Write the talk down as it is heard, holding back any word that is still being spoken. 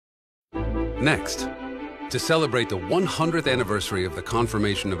Next, to celebrate the 100th anniversary of the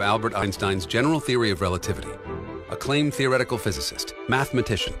confirmation of Albert Einstein's General Theory of Relativity, acclaimed theoretical physicist,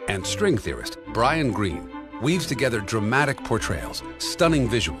 mathematician, and string theorist Brian Greene weaves together dramatic portrayals, stunning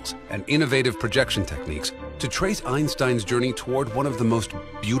visuals, and innovative projection techniques to trace Einstein's journey toward one of the most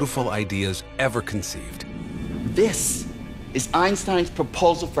beautiful ideas ever conceived. This is Einstein's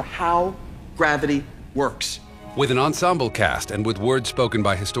proposal for how gravity works. With an ensemble cast and with words spoken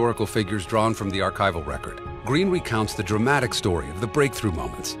by historical figures drawn from the archival record, Greene recounts the dramatic story of the breakthrough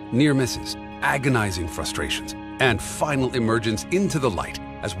moments, near misses, agonizing frustrations, and final emergence into the light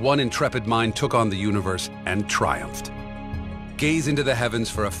as one intrepid mind took on the universe and triumphed. Gaze into the heavens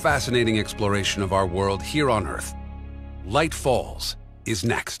for a fascinating exploration of our world here on Earth. Light Falls is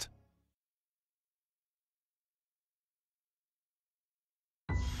next.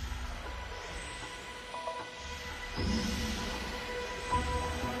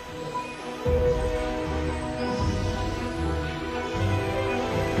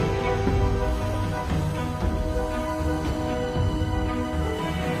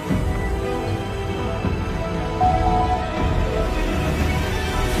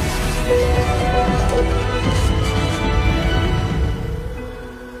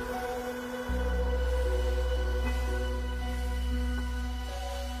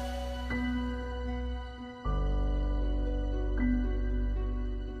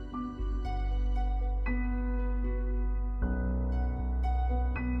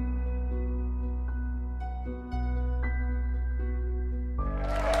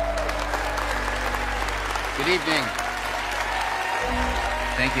 Good evening.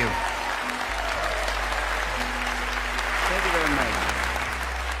 Thank you. Thank you very much.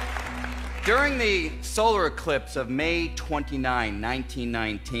 During the solar eclipse of May 29,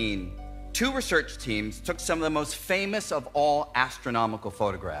 1919, two research teams took some of the most famous of all astronomical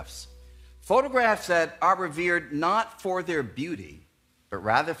photographs. Photographs that are revered not for their beauty, but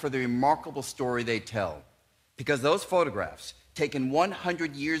rather for the remarkable story they tell. Because those photographs, taken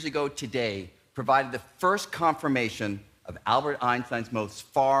 100 years ago today, provided the first confirmation of Albert Einstein's most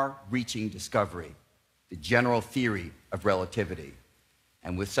far-reaching discovery, the General Theory of Relativity.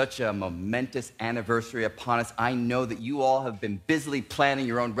 And with such a momentous anniversary upon us, I know that you all have been busily planning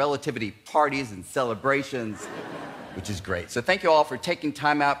your own relativity parties and celebrations, which is great. So thank you all for taking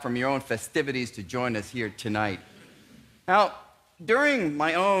time out from your own festivities to join us here tonight. Now, during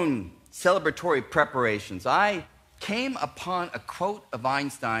my own celebratory preparations, I came upon a quote of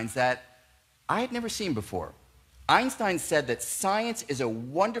Einstein's that I had never seen before. Einstein said that science is a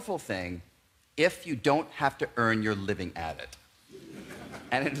wonderful thing if you don't have to earn your living at it.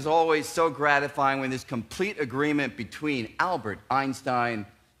 And it is always so gratifying when there's complete agreement between Albert Einstein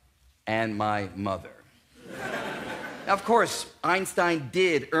and my mother. Now, of course, Einstein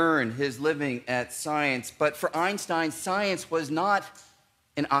did earn his living at science, but for Einstein, science was not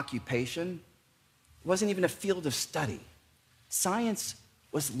an occupation. It wasn't even a field of study. Science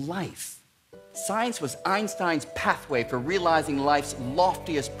was life. Science was Einstein's pathway for realizing life's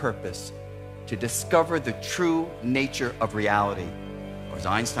loftiest purpose, to discover the true nature of reality. Or as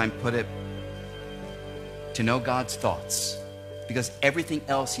Einstein put it, to know God's thoughts, because everything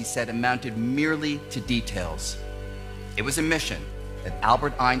else, he said, amounted merely to details. It was a mission that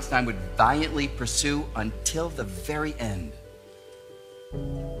Albert Einstein would valiantly pursue until the very end.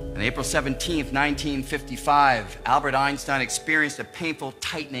 On April 17, 1955, Albert Einstein experienced a painful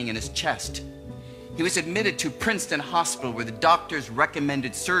tightening in his chest. He was admitted to Princeton Hospital where the doctors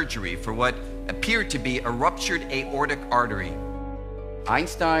recommended surgery for what appeared to be a ruptured aortic artery.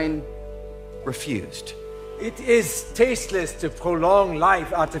 Einstein refused. It is tasteless to prolong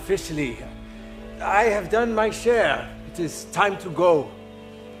life artificially. I have done my share. It is time to go.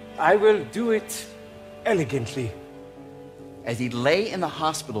 I will do it elegantly. As he lay in the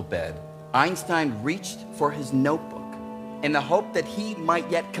hospital bed, Einstein reached for his notebook in the hope that he might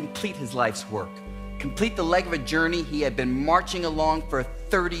yet complete his life's work, complete the leg of a journey he had been marching along for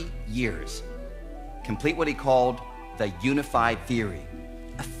 30 years, complete what he called the unified theory,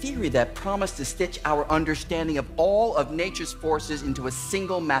 a theory that promised to stitch our understanding of all of nature's forces into a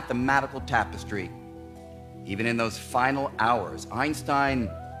single mathematical tapestry. Even in those final hours, Einstein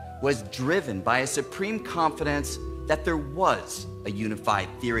was driven by a supreme confidence that there was a unified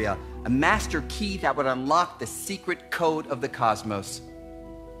theory, a master key that would unlock the secret code of the cosmos.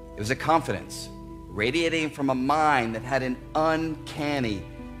 It was a confidence radiating from a mind that had an uncanny,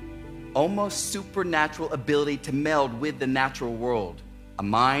 almost supernatural ability to meld with the natural world, a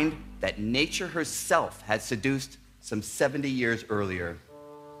mind that nature herself had seduced some 70 years earlier.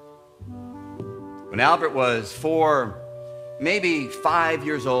 When Albert was 4, maybe 5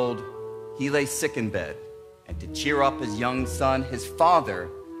 years old, he lay sick in bed, and to cheer up his young son, his father,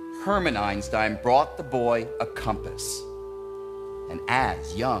 Hermann Einstein, brought the boy a compass. And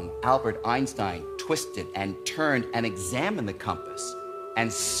as young Albert Einstein twisted and turned and examined the compass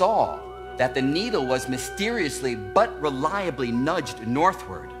and saw that the needle was mysteriously but reliably nudged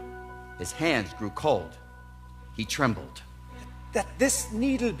northward, his hands grew cold. He trembled. That this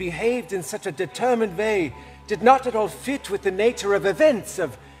needle behaved in such a determined way did not at all fit with the nature of events,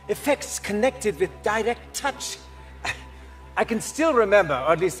 of effects connected with direct touch. I can still remember,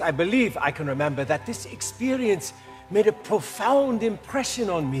 or at least I believe I can remember, that this experience made a profound impression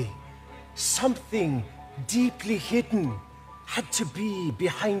on me. Something deeply hidden had to be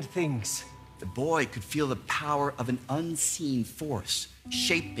behind things. The boy could feel the power of an unseen force,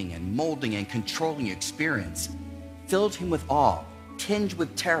 shaping and molding and controlling experience. Filled him with awe, tinged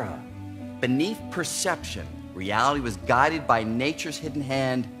with terror. Beneath perception, reality was guided by nature's hidden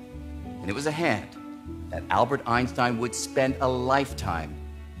hand, and it was a hand that Albert Einstein would spend a lifetime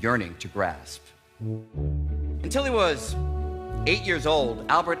yearning to grasp. Until he was 8 years old,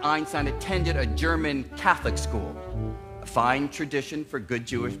 Albert Einstein attended a German Catholic school, a fine tradition for good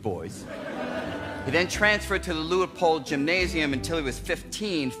Jewish boys. He then transferred to the Leopold Gymnasium until he was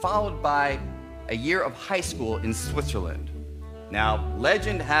 15, followed by a year of high school in Switzerland. Now,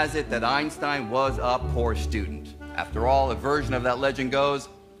 legend has it that Einstein was a poor student. After all, a version of that legend goes,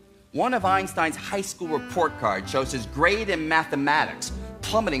 one of Einstein's high school report cards shows his grade in mathematics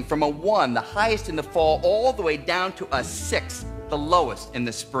plummeting from a 1, the highest in the fall, all the way down to a 6, the lowest in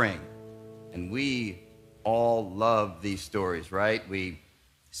the spring. And we all love these stories, right? We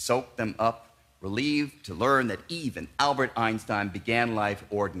soak them up, relieved to learn that even Albert Einstein began life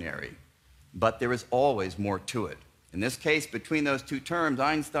ordinary. But there is always more to it. In this case, between those two terms,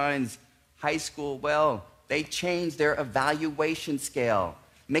 Einstein's high school, well, they changed their evaluation scale,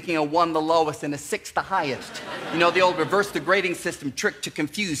 making a 1 the lowest and a 6 the highest. You know, the old reverse the grading system trick to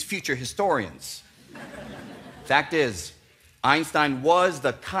confuse future historians. Fact is, Einstein was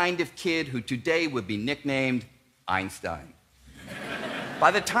the kind of kid who today would be nicknamed Einstein.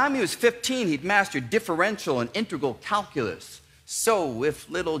 By the time he was 15, he'd mastered differential and integral calculus. So if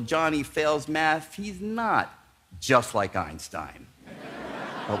little Johnny fails math, he's not just like Einstein.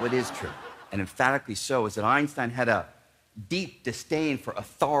 But what is true, and emphatically so, is that Einstein had a deep disdain for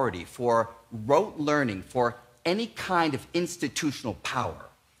authority, for rote learning, for any kind of institutional power.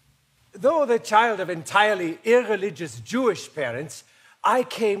 Though the child of entirely irreligious Jewish parents, I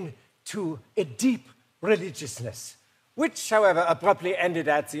came to a deep religiousness, which, however, abruptly ended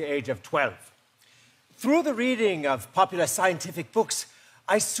at the age of 12. Through the reading of popular scientific books,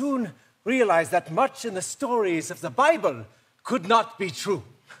 I soon realized that much in the stories of the Bible could not be true.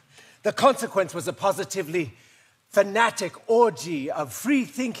 The consequence was a positively fanatic orgy of free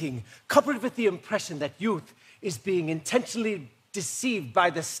thinking, coupled with the impression that youth is being intentionally deceived by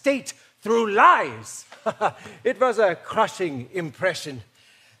the state through lies. It was a crushing impression.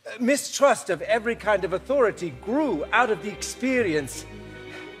 Mistrust of every kind of authority grew out of the experience.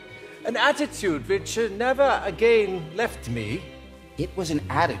 An attitude which never again left me. It was an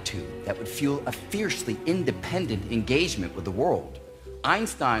attitude that would fuel a fiercely independent engagement with the world.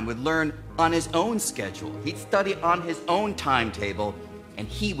 Einstein would learn on his own schedule. He'd study on his own timetable, and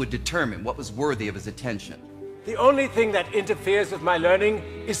he would determine what was worthy of his attention. The only thing that interferes with my learning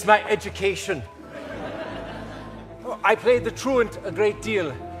is my education. I played the truant a great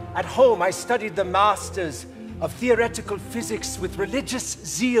deal. At home, I studied the masters of theoretical physics with religious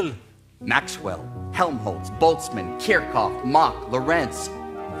zeal. Maxwell, Helmholtz, Boltzmann, Kirchhoff, Mach, Lorentz.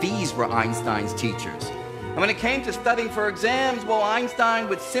 These were Einstein's teachers. And when it came to studying for exams, well, Einstein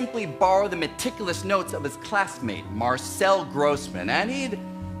would simply borrow the meticulous notes of his classmate, Marcel Grossman, and he'd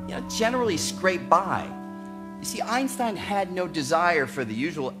generally scrape by. You see, Einstein had no desire for the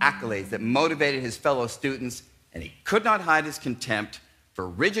usual accolades that motivated his fellow students, and he could not hide his contempt for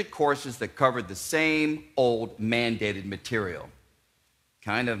rigid courses that covered the same old mandated material.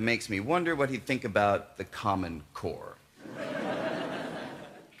 Kind of makes me wonder what he'd think about the Common Core.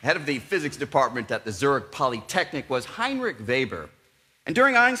 Head of the physics department at the Zurich Polytechnic was Heinrich Weber. And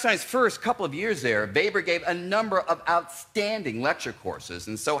during Einstein's first couple of years there, Weber gave a number of outstanding lecture courses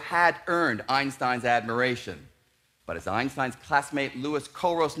and so had earned Einstein's admiration. But as Einstein's classmate Louis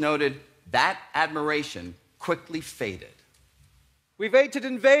Kohlroas noted, that admiration quickly faded. We waited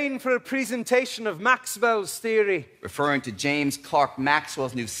in vain for a presentation of Maxwell's theory. Referring to James Clerk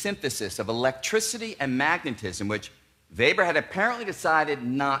Maxwell's new synthesis of electricity and magnetism, which Weber had apparently decided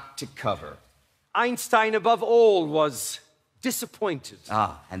not to cover. Einstein, above all, was disappointed.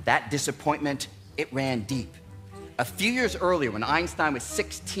 And that disappointment, it ran deep. A few years earlier, when Einstein was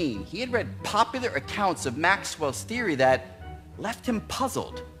 16, he had read popular accounts of Maxwell's theory that left him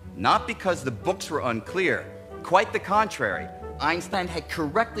puzzled, not because the books were unclear. Quite the contrary. Einstein had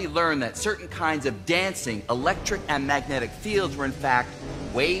correctly learned that certain kinds of dancing electric and magnetic fields were in fact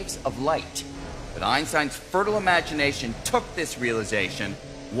waves of light. But Einstein's fertile imagination took this realization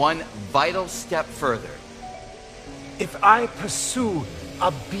one vital step further. If I pursue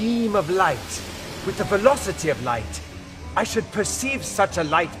a beam of light with the velocity of light, I should perceive such a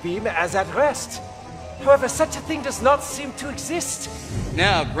light beam as at rest. However, such a thing does not seem to exist.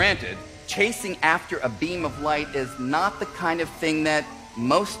 Now, granted, chasing after a beam of light is not the kind of thing that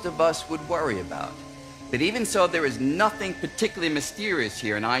most of us would worry about. But even so, there is nothing particularly mysterious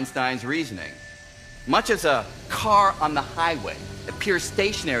here in Einstein's reasoning. Much as a car on the highway appears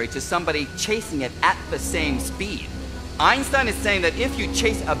stationary to somebody chasing it at the same speed, Einstein is saying that if you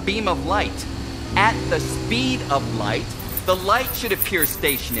chase a beam of light at the speed of light, the light should appear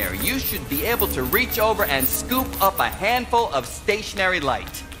stationary. You should be able to reach over and scoop up a handful of stationary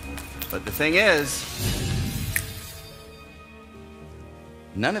light. But the thing is,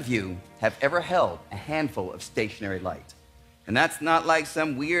 none of you have ever held a handful of stationary light. And that's not like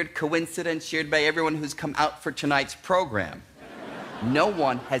some weird coincidence shared by everyone who's come out for tonight's program. No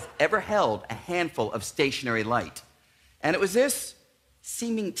one has ever held a handful of stationary light. And it was this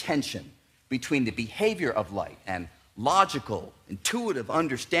seeming tension between the behavior of light and logical, intuitive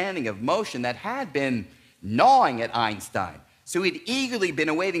understanding of motion that had been gnawing at Einstein. So he'd eagerly been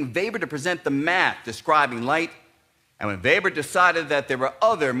awaiting Weber to present the math describing light. And when Weber decided that there were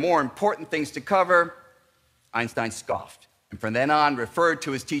other, more important things to cover, Einstein scoffed, and from then on referred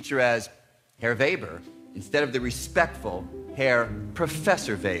to his teacher as Herr Weber instead of the respectful Herr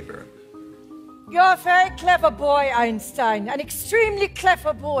Professor Weber. You're a very clever boy, Einstein, an extremely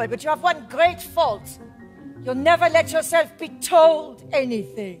clever boy, but you have one great fault. You'll never let yourself be told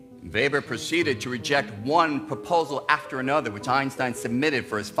anything. Weber proceeded to reject one proposal after another which Einstein submitted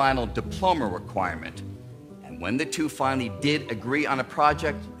for his final diploma requirement. And when the two finally did agree on a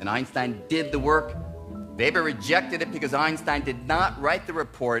project and Einstein did the work, Weber rejected it because Einstein did not write the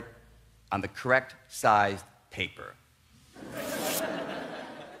report on the correct sized paper.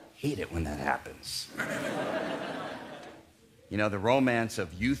 Hate it when that happens. You know, the romance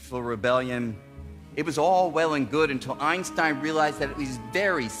of youthful rebellion, it was all well and good until Einstein realized that it was these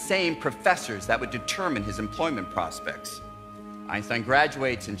very same professors that would determine his employment prospects. Einstein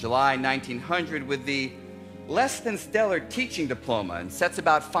graduates in July 1900 with the less than stellar teaching diploma and sets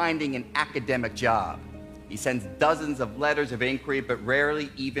about finding an academic job. He sends dozens of letters of inquiry, but rarely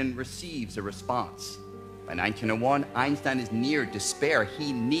even receives a response. By 1901, Einstein is near despair.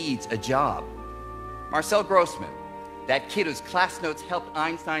 He needs a job. Marcel Grossman, that kid whose class notes helped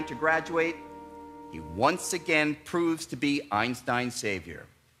Einstein to graduate, he once again proves to be Einstein's savior.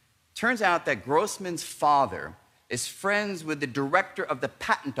 Turns out that Grossman's father is friends with the director of the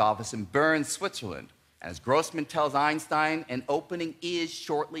patent office in Bern, Switzerland. As Grossman tells Einstein, an opening is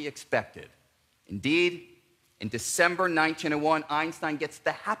shortly expected. Indeed, in December 1901, Einstein gets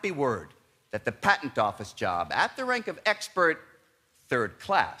the happy word that the patent office job, at the rank of expert, third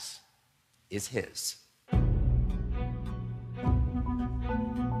class, is his.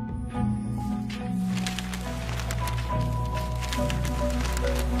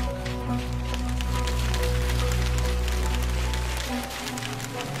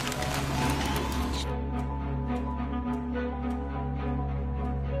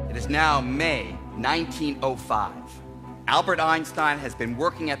 It is now May 1905. Albert Einstein has been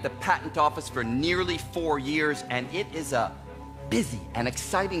working at the patent office for nearly 4 years, and it is a busy and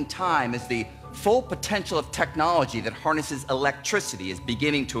exciting time as the full potential of technology that harnesses electricity is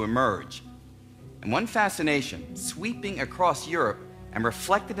beginning to emerge. And one fascination sweeping across Europe and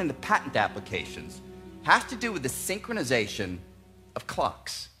reflected in the patent applications has to do with the synchronization of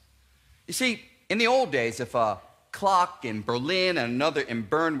clocks. You see, in the old days, if a clock in Berlin and another in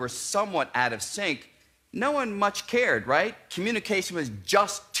Bern were somewhat out of sync, no one much cared, right? Communication was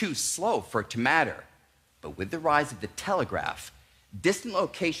just too slow for it to matter. But with the rise of the telegraph, distant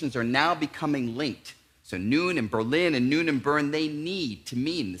locations are now becoming linked. So noon in Berlin and noon in Bern, they need to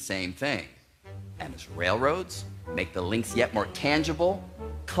mean the same thing. And as railroads make the links yet more tangible,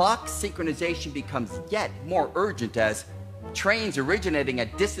 clock synchronization becomes yet more urgent as trains originating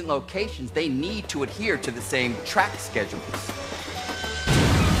at distant locations, they need to adhere to the same track schedules.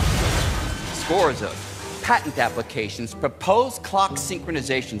 Scores of patent applications propose clock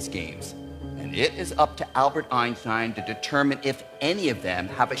synchronization schemes, and it is up to Albert Einstein to determine if any of them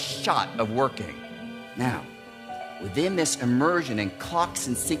have a shot of working. Now, within this immersion in clocks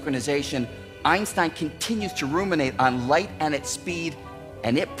and synchronization, Einstein continues to ruminate on light and its speed,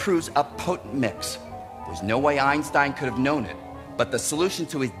 and it proves a potent mix. There's no way Einstein could have known it, but the solution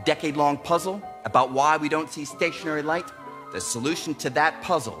to his decade-long puzzle about why we don't see stationary light, the solution to that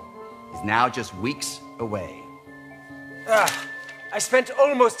puzzle is now just weeks away. I spent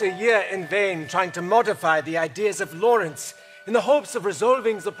almost a year in vain trying to modify the ideas of Lorentz in the hopes of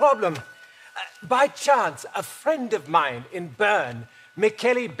resolving the problem. By chance, a friend of mine in Bern,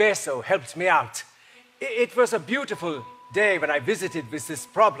 Michele Besso, helped me out. It was a beautiful day when I visited with this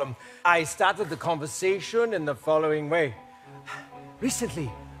problem. I started the conversation in the following way. Recently,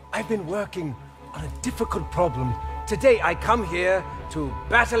 I've been working on a difficult problem. Today, I come here to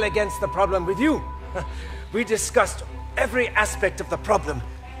battle against the problem with you. We discussed every aspect of the problem.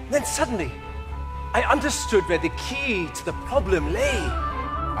 Then suddenly, I understood where the key to the problem lay.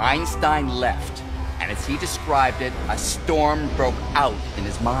 Einstein left, and as he described it, a storm broke out in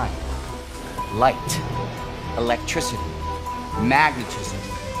his mind. Light, electricity, magnetism,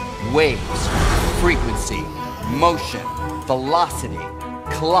 waves, frequency, motion, velocity,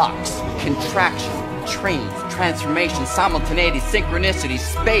 clocks, contraction, trains, transformation, simultaneity, synchronicity,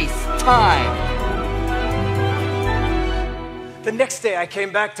 space, time. The next day I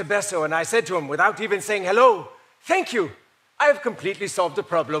came back to Besso and I said to him, without even saying hello, "Thank you, I have completely solved the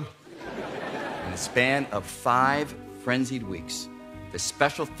problem." In the span of 5 frenzied weeks, the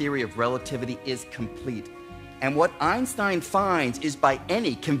special theory of relativity is complete. And what Einstein finds is, by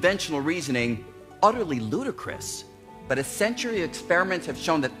any conventional reasoning, utterly ludicrous. But a century of experiments have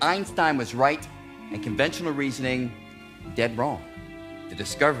shown that Einstein was right and conventional reasoning dead wrong. The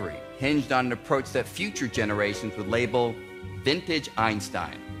discovery hinged on an approach that future generations would label vintage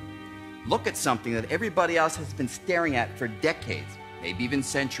Einstein. Look at something that everybody else has been staring at for decades, maybe even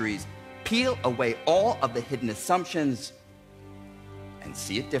centuries, peel away all of the hidden assumptions, and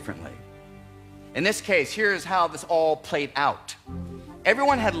see it differently. In this case, here's how this all played out.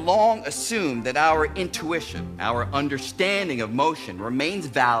 Everyone had long assumed that our intuition, our understanding of motion, remains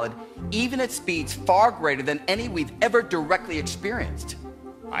valid even at speeds far greater than any we've ever directly experienced.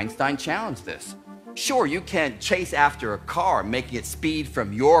 Einstein challenged this. Sure, you can chase after a car, making its speed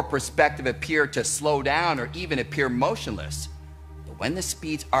from your perspective appear to slow down or even appear motionless. But when the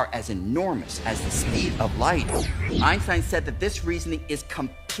speeds are as enormous as the speed of light, Einstein said that this reasoning is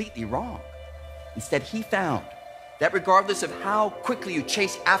completely wrong. Instead, he found that regardless of how quickly you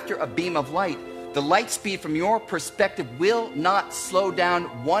chase after a beam of light, the light speed from your perspective will not slow down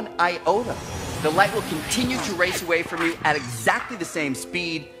one iota. The light will continue to race away from you at exactly the same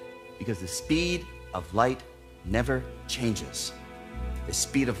speed, because the speed of light never changes. The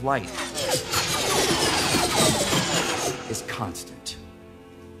speed of light is constant.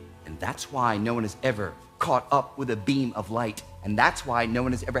 And that's why no one has ever caught up with a beam of light. And that's why no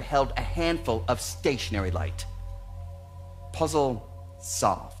one has ever held a handful of stationary light. Puzzle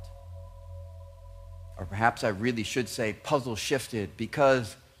solved. Or perhaps I really should say puzzle shifted,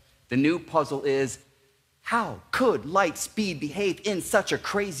 because the new puzzle is, how could light speed behave in such a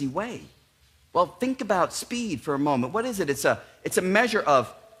crazy way? Well, think about speed for a moment. What is it? It's a measure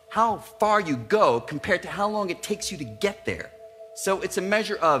of how far you go compared to how long it takes you to get there. So it's a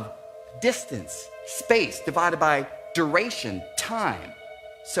measure of distance, space, divided by duration, time.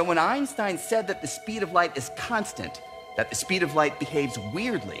 So when Einstein said that the speed of light is constant, that the speed of light behaves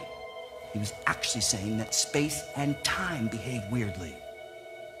weirdly, he was actually saying that space and time behave weirdly.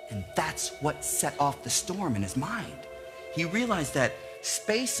 And that's what set off the storm in his mind. He realized that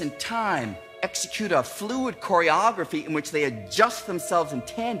space and time execute a fluid choreography in which they adjust themselves in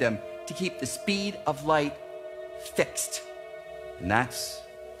tandem to keep the speed of light fixed. And that's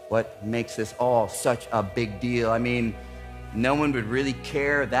what makes this all such a big deal. I mean, no one would really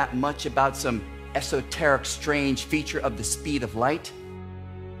care that much about some esoteric, strange feature of the speed of light.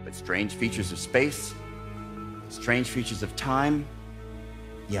 But strange features of space, strange features of time,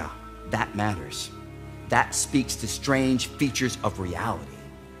 yeah, that matters. That speaks to strange features of reality.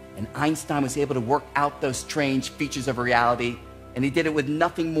 And Einstein was able to work out those strange features of reality, and he did it with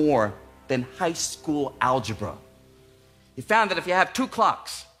nothing more than high school algebra. He found that if you have 2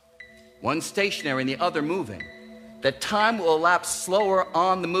 clocks, one stationary and the other moving, that time will elapse slower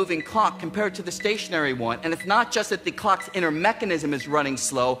on the moving clock compared to the stationary one. And it's not just that the clock's inner mechanism is running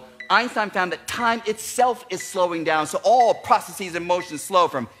slow. Einstein found that time itself is slowing down, so all processes in motion slow,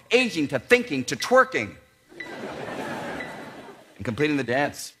 from aging to thinking to twerking. And completing the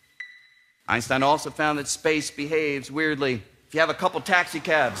dance, Einstein also found that space behaves weirdly. If you have a couple taxi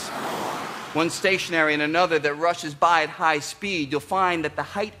cabs, one stationary and another that rushes by at high speed, you'll find that the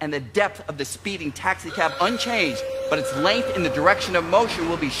height and the depth of the speeding taxi cab unchanged, but its length in the direction of motion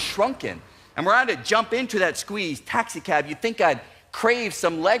will be shrunken. And were I to jump into that squeezed taxicab, you'd think I'd crave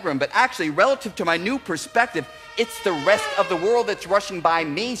some legroom, but actually, relative to my new perspective, it's the rest of the world that's rushing by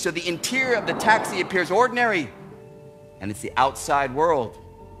me, so the interior of the taxi appears ordinary. And it's the outside world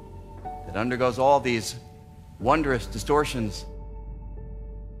that undergoes all these wondrous distortions.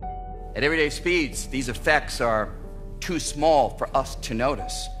 At everyday speeds, these effects are too small for us to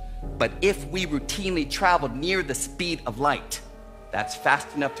notice. But if we routinely traveled near the speed of light, that's fast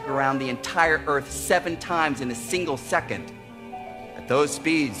enough to go around the entire Earth 7 times in a single second. At those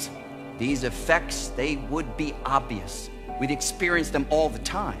speeds, these effects, they would be obvious. We'd experience them all the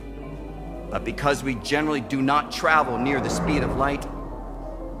time. But because we generally do not travel near the speed of light,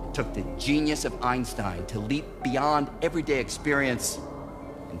 it took the genius of Einstein to leap beyond everyday experience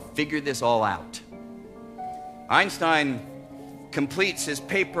and figure this all out. Einstein completes his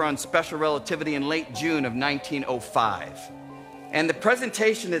paper on special relativity in late June of 1905. And the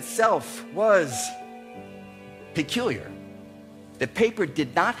presentation itself was peculiar. The paper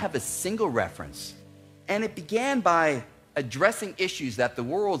did not have a single reference, and it began by addressing issues that the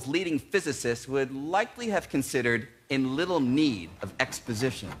world's leading physicists would likely have considered in little need of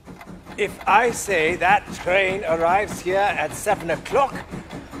exposition. If I say that train arrives here at 7 o'clock,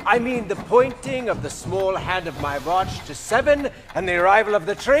 I mean the pointing of the small hand of my watch to 7 and the arrival of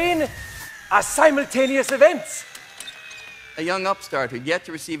the train are simultaneous events. A young upstart who'd yet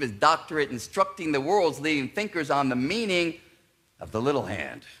to receive his doctorate instructing the world's leading thinkers on the meaning of the little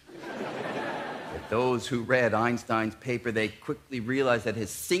hand. But those who read Einstein's paper, they quickly realized that his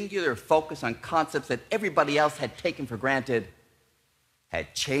singular focus on concepts that everybody else had taken for granted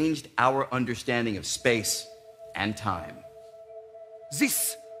had changed our understanding of space and time.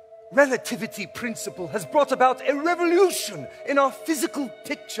 This relativity principle has brought about a revolution in our physical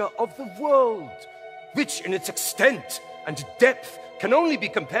picture of the world, which in its extent and depth can only be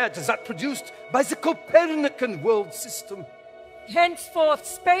compared to that produced by the Copernican world system. Henceforth,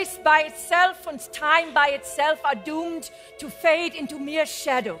 space by itself and time by itself are doomed to fade into mere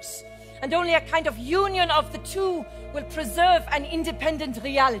shadows, and only a kind of union of the two will preserve an independent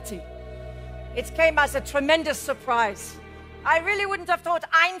reality. It came as a tremendous surprise. I really wouldn't have thought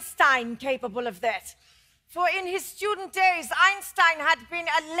Einstein capable of that. For in his student days, Einstein had been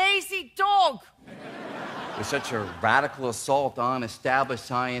a lazy dog. With such a radical assault on established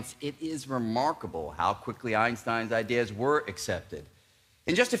science, it is remarkable how quickly Einstein's ideas were accepted.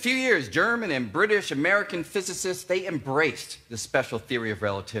 In just a few years, German and British American physicists, they embraced the special theory of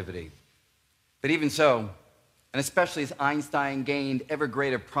relativity. But even so, and especially as Einstein gained ever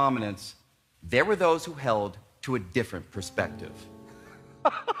greater prominence, there were those who held to a different perspective.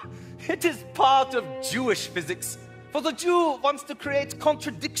 It is part of Jewish physics, for the Jew wants to create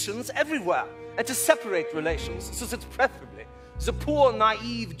contradictions everywhere and to separate relations so that preferably the poor,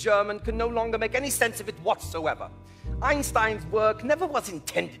 naive German can no longer make any sense of it whatsoever. Einstein's work never was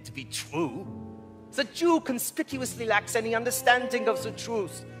intended to be true. The Jew conspicuously lacks any understanding of the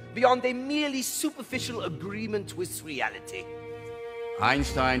truth beyond a merely superficial agreement with reality.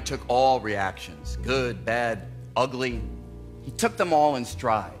 Einstein took all reactions, good, bad, ugly. He took them all in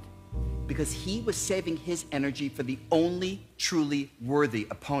stride because he was saving his energy for the only truly worthy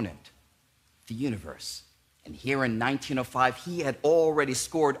opponent, the universe. And here in 1905, he had already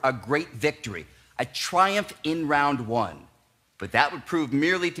scored a great victory, a triumph in round 1. But that would prove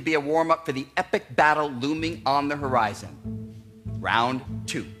merely to be a warm-up for the epic battle looming on the horizon. Round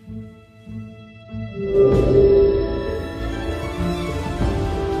 2.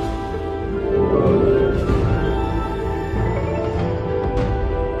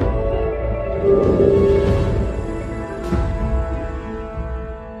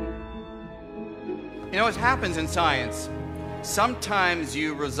 You know, what happens in science, sometimes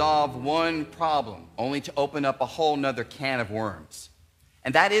you resolve one problem only to open up a whole nother can of worms.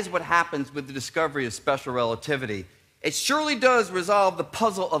 And that is what happens with the discovery of special relativity. It surely does resolve the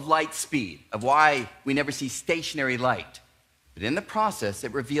puzzle of light speed, of why we never see stationary light. But in the process,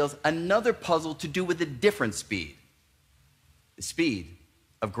 it reveals another puzzle to do with a different speed, the speed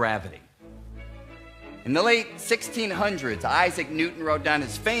of gravity. In the late 1600s, Isaac Newton wrote down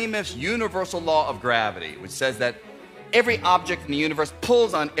his famous universal law of gravity, which says that every object in the universe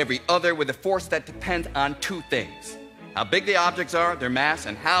pulls on every other with a force that depends on 2 things: how big the objects are, their mass,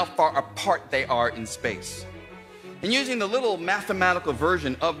 and how far apart they are in space. And using the little mathematical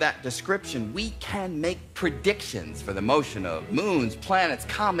version of that description, we can make predictions for the motion of moons, planets,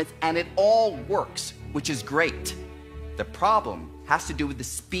 comets, and it all works, which is great. The problem has to do with the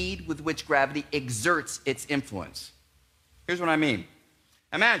speed with which gravity exerts its influence. Here's what I mean.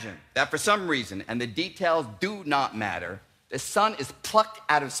 Imagine that for some reason, and the details do not matter, the sun is plucked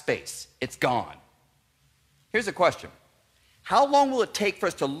out of space. It's gone. Here's a question. How long will it take for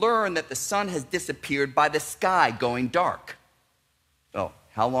us to learn that the sun has disappeared by the sky going dark? Well,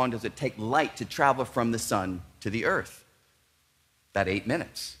 how long does it take light to travel from the sun to the earth? About 8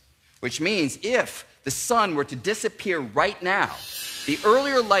 minutes. Which means if the sun were to disappear right now, the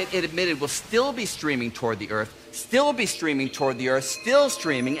earlier light it emitted will still be streaming toward the earth, still be streaming toward the earth, still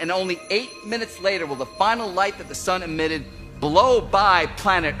streaming, and only 8 minutes later will the final light that the sun emitted blow by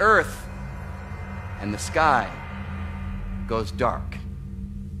planet Earth, and the sky goes dark.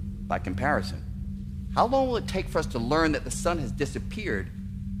 By comparison, how long will it take for us to learn that the sun has disappeared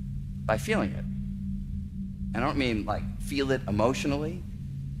by feeling it? I don't mean like feel it emotionally.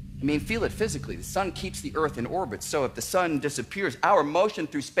 I mean feel it physically. The sun keeps the earth in orbit, so if the sun disappears, our motion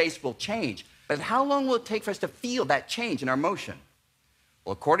through space will change. But how long will it take for us to feel that change in our motion?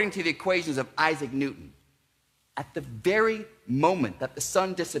 Well, according to the equations of Isaac Newton, at the very moment that the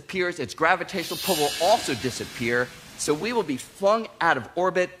sun disappears, its gravitational pull will also disappear, so we will be flung out of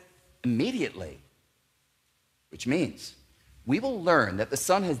orbit immediately. Which means we will learn that the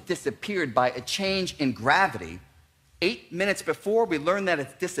sun has disappeared by a change in gravity 8 minutes before we learn that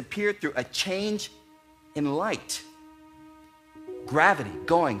it's disappeared through a change in light. Gravity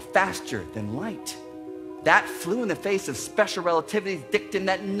going faster than light. That flew in the face of special relativity's dictum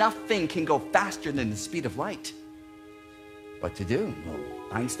that nothing can go faster than the speed of light. What to do? Well,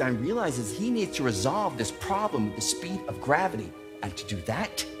 Einstein realizes he needs to resolve this problem with the speed of gravity. And to do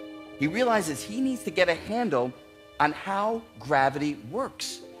that, he realizes he needs to get a handle on how gravity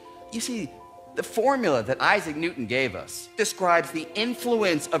works. You see, the formula that Isaac Newton gave us describes the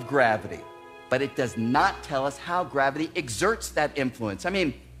influence of gravity, but it does not tell us how gravity exerts that influence. I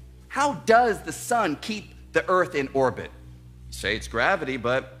mean, how does the sun keep the earth in orbit? You say it's gravity,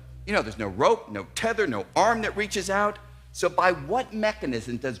 but there's no rope, no tether, no arm that reaches out. So by what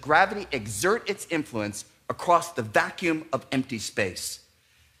mechanism does gravity exert its influence across the vacuum of empty space?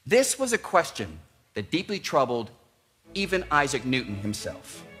 This was a question that deeply troubled even Isaac Newton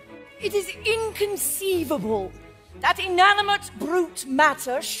himself. It is inconceivable that inanimate brute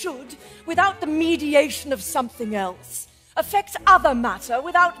matter should, without the mediation of something else, affect other matter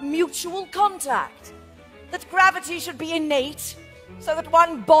without mutual contact. That gravity should be innate, so that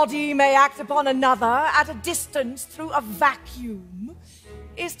one body may act upon another at a distance through a vacuum,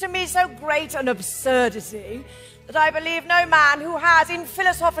 is to me so great an absurdity that I believe no man who has in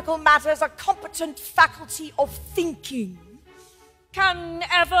philosophical matters a competent faculty of thinking can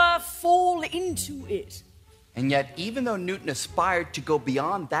ever fall into it. And yet, even though Newton aspired to go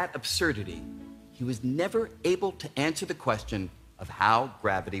beyond that absurdity, he was never able to answer the question of how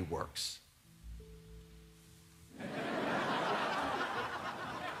gravity works.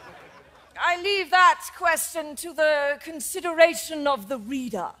 I leave that question to the consideration of the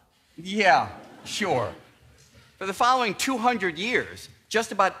reader. Yeah, sure. For the following 200 years,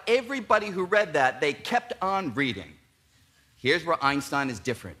 just about everybody who read that, they kept on reading. Here's where Einstein is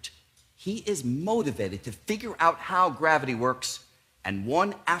different. He is motivated to figure out how gravity works, and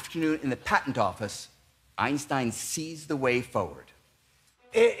one afternoon in the patent office, Einstein sees the way forward.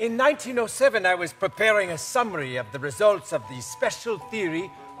 In 1907, I was preparing a summary of the results of the Special Theory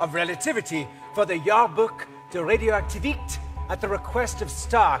of Relativity for the Jahrbuch der Radioaktivität at the request of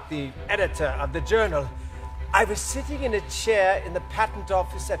Stark, the editor of the journal. I was sitting in a chair in the patent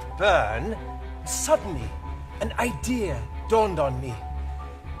office at Bern. Suddenly, an idea dawned on me.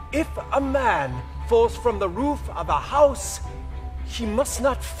 If a man falls from the roof of a house, he must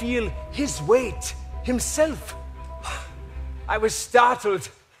not feel his weight himself. I was startled.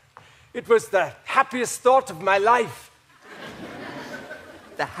 It was the happiest thought of my life.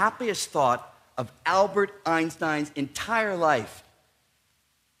 The happiest thought of Albert Einstein's entire life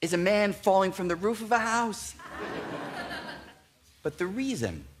is a man falling from the roof of a house. But the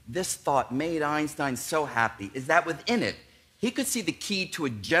reason this thought made Einstein so happy is that within it, he could see the key to a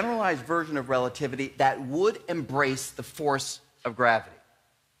generalized version of relativity that would embrace the force of gravity.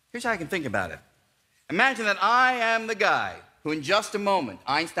 Here's how I can think about it. Imagine that I am the guy who in just a moment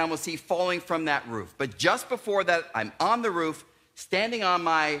Einstein will see falling from that roof. But just before that, I'm on the roof, standing on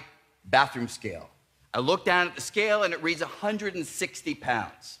my bathroom scale. I look down at the scale and it reads 160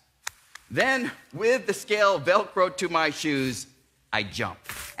 pounds. Then, with the scale Velcroed to my shoes, I jump.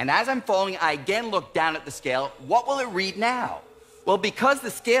 And as I'm falling, I again look down at the scale. What will it read now? Well, because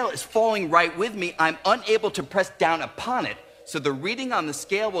the scale is falling right with me, I'm unable to press down upon it, so the reading on the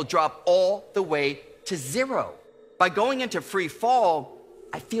scale will drop all the way to 0. By going into free fall,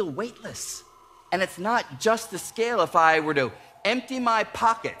 I feel weightless. And it's not just the scale. If I were to empty my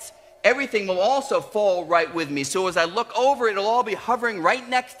pockets, everything will also fall right with me. So as I look over, it'll all be hovering right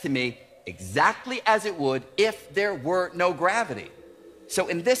next to me, exactly as it would if there were no gravity. So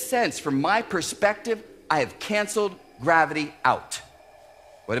in this sense, from my perspective, I have canceled gravity out.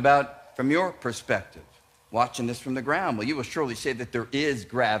 What about from your perspective? Watching this from the ground, well, you will surely say that there is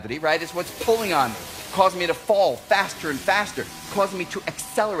gravity, right? It's what's pulling on me, causing me to fall faster and faster, causing me to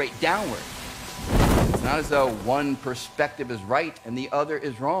accelerate downward. It's not as though one perspective is right and the other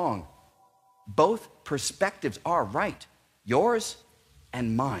is wrong. Both perspectives are right, yours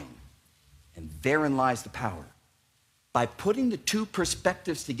and mine. And therein lies the power. By putting the two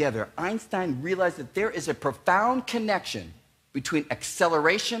perspectives together, Einstein realized that there is a profound connection between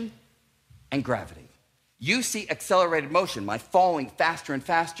acceleration and gravity. You see accelerated motion, my falling faster and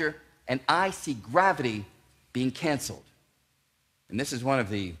faster, and I see gravity being canceled. And this is one of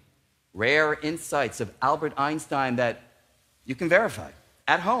the rare insights of Albert Einstein that you can verify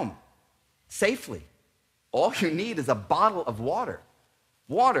at home, safely. All you need is a bottle of water.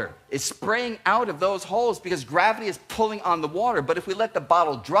 Water is spraying out of those holes because gravity is pulling on the water. But if we let the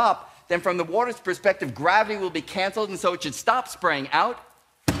bottle drop, then from the water's perspective, gravity will be canceled, and so it should stop spraying out.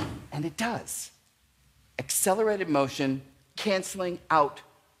 And it does. Accelerated motion canceling out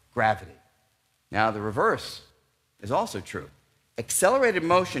gravity. Now, the reverse is also true. Accelerated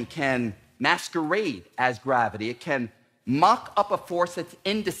motion can masquerade as gravity. It can mock up a force that's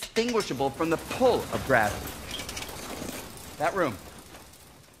indistinguishable from the pull of gravity. That room,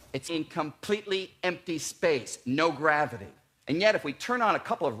 it's in completely empty space, no gravity. And yet, if we turn on a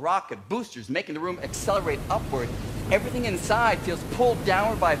couple of rocket boosters, making the room accelerate upward, everything inside feels pulled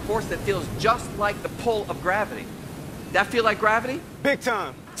downward by a force that feels just like the pull of gravity. That feel like gravity? Big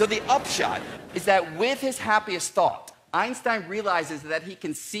time. So the upshot is that with his happiest thought, Einstein realizes that he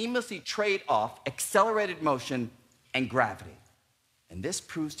can seamlessly trade off accelerated motion and gravity. And this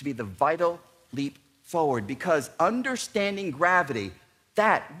proves to be the vital leap forward, because understanding gravity,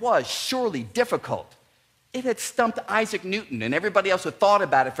 that was surely difficult. It had stumped Isaac Newton and everybody else who thought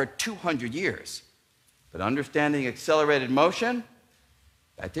about it for 200 years. But understanding accelerated motion,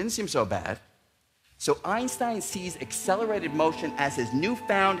 that didn't seem so bad. So Einstein sees accelerated motion as his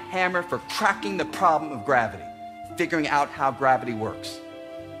newfound hammer for cracking the problem of gravity, figuring out how gravity works.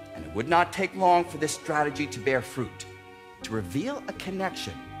 And it would not take long for this strategy to bear fruit, to reveal a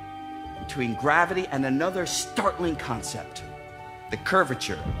connection between gravity and another startling concept, the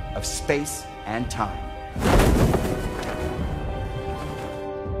curvature of space and time.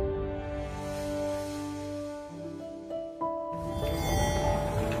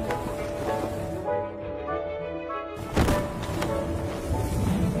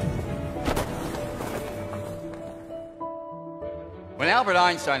 When Albert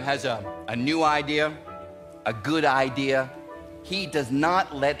Einstein has a new idea, a good idea, he does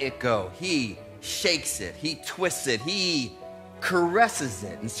not let it go. He shakes it, he twists it, he caresses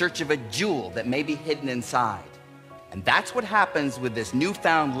it in search of a jewel that may be hidden inside. And that's what happens with this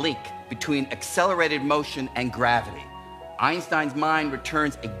newfound link between accelerated motion and gravity. Einstein's mind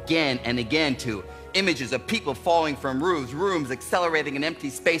returns again and again to images of people falling from roofs, rooms accelerating in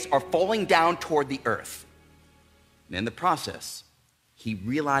empty space, or falling down toward the earth. And in the process, he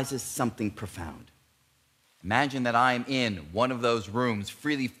realizes something profound. Imagine that I am in one of those rooms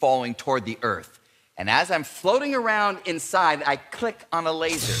freely falling toward the earth. And as I'm floating around inside, I click on a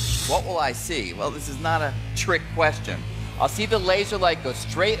laser. What will I see? Well, this is not a trick question. I'll see the laser light go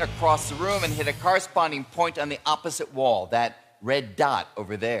straight across the room and hit a corresponding point on the opposite wall, that red dot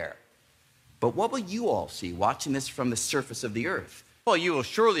over there. But what will you all see watching this from the surface of the earth? Well, you will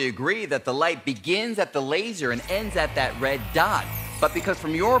surely agree that the light begins at the laser and ends at that red dot. But because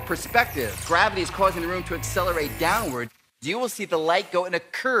from your perspective, gravity is causing the room to accelerate downward, you will see the light go in a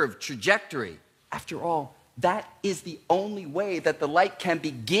curved trajectory. After all, that is the only way that the light can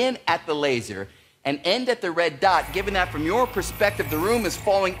begin at the laser and end at the red dot, given that from your perspective, the room is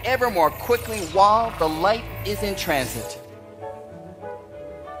falling ever more quickly while the light is in transit.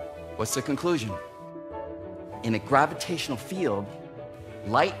 What's the conclusion? In a gravitational field,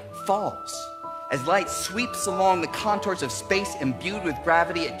 light falls. As light sweeps along the contours of space imbued with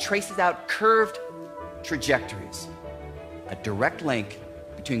gravity, it traces out curved trajectories, a direct link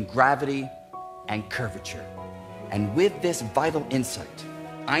between gravity and curvature. And with this vital insight,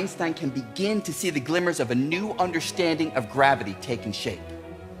 Einstein can begin to see the glimmers of a new understanding of gravity taking shape.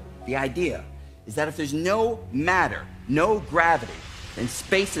 The idea is that if there's no matter, no gravity, then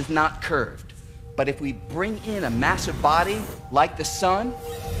space is not curved. But if we bring in a massive body like the sun,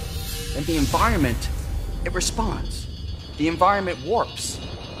 then the environment, it responds. The environment warps.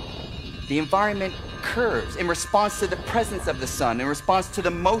 The environment curves in response to the presence of the sun, in response to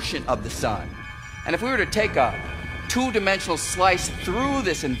the motion of the sun. And if we were to take a two-dimensional slice through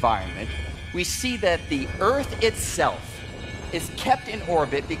this environment, we see that the Earth itself is kept in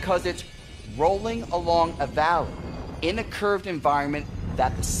orbit because it's rolling along a valley in a curved environment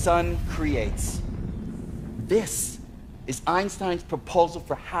that the sun creates. This is Einstein's proposal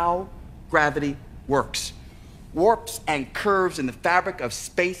for how gravity works. Warps and curves in the fabric of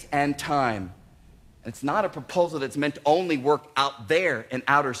space and time. And it's not a proposal that's meant to only work out there in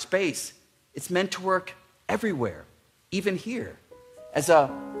outer space. It's meant to work everywhere, even here, as a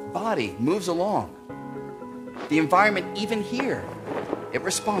body moves along. The environment, even here, it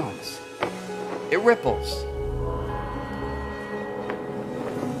responds. It ripples.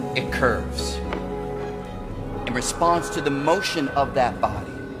 It curves. In response to the motion of that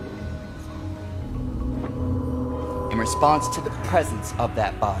body. In response to the presence of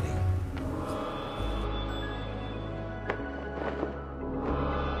that body.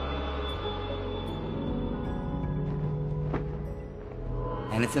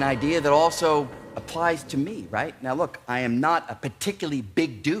 And it's an idea that also applies to me, right? Now look, I am not a particularly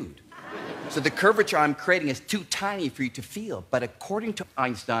big dude. So the curvature I'm creating is too tiny for you to feel. But according to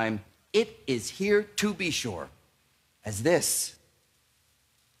Einstein, it is here to be sure. As this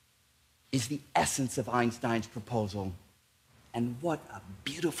is the essence of Einstein's proposal. And what a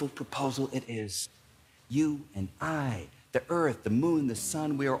beautiful proposal it is. You and I, the Earth, the moon, the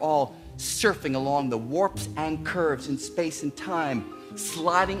sun, we are all surfing along the warps and curves in space and time,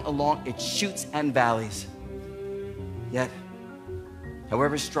 sliding along its chutes and valleys. Yet,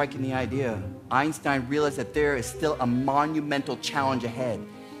 however striking the idea, Einstein realized that there is still a monumental challenge ahead.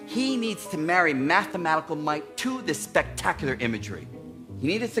 He needs to marry mathematical might to this spectacular imagery. He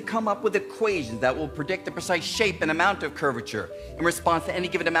needed to come up with equations that will predict the precise shape and amount of curvature in response to any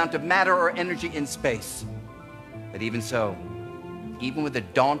given amount of matter or energy in space. But even so, even with the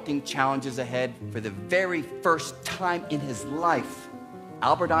daunting challenges ahead, for the very first time in his life,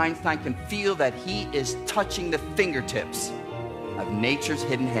 Albert Einstein can feel that he is touching the fingertips of nature's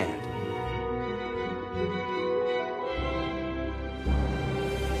hidden hand.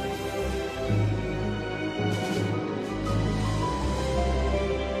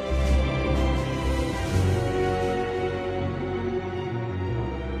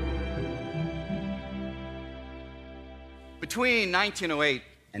 Between 1908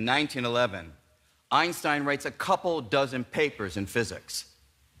 and 1911, Einstein writes a couple dozen papers in physics,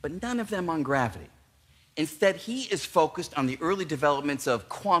 but none of them on gravity. Instead, he is focused on the early developments of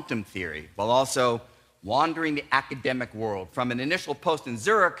quantum theory, while also wandering the academic world, from an initial post in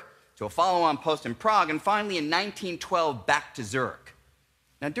Zurich to a follow-on post in Prague, and finally in 1912 back to Zurich.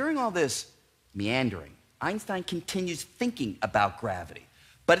 Now, during all this meandering, Einstein continues thinking about gravity.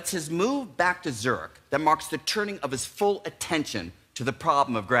 But it's his move back to Zurich that marks the turning of his full attention to the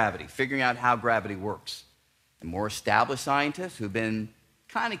problem of gravity, figuring out how gravity works. And more established scientists who've been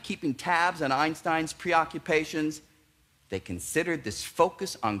kind of keeping tabs on Einstein's preoccupations, they considered this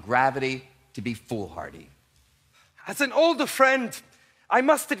focus on gravity to be foolhardy. As an older friend, I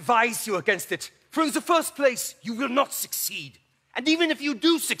must advise you against it. For in the first place, you will not succeed. And even if you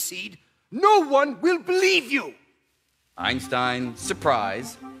do succeed, no one will believe you. Einstein,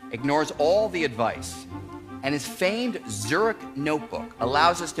 surprised, ignores all the advice, and his famed Zurich notebook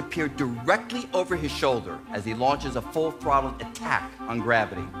allows us to peer directly over his shoulder as he launches a full-throttled attack on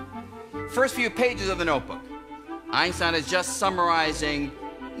gravity. First few pages of the notebook, Einstein is just summarizing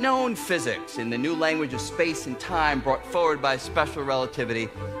known physics in the new language of space and time brought forward by special relativity,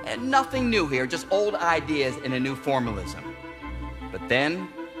 and nothing new here, just old ideas in a new formalism. But then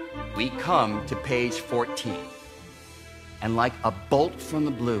we come to page 14. And like a bolt from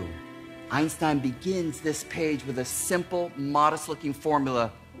the blue, Einstein begins this page with a simple, modest-looking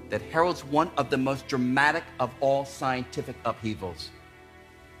formula that heralds one of the most dramatic of all scientific upheavals.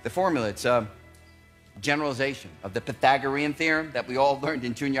 The formula, it's a generalization of the Pythagorean theorem that we all learned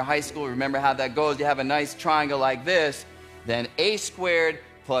in junior high school. Remember how that goes? You have a nice triangle like this, then a squared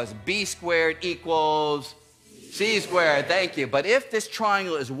plus b squared equals c squared. Thank you. But if this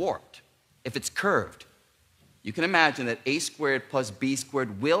triangle is warped, if it's curved, you can imagine that a squared plus b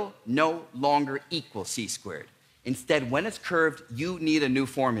squared will no longer equal c squared. Instead, when it's curved, you need a new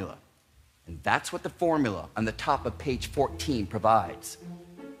formula. And that's what the formula on the top of page 14 provides.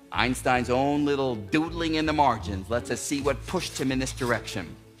 Einstein's own little doodling in the margins lets us see what pushed him in this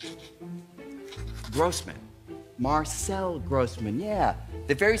direction. Grossman, Marcel Grossman, yeah,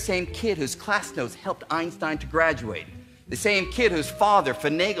 the very same kid whose class notes helped Einstein to graduate. The same kid whose father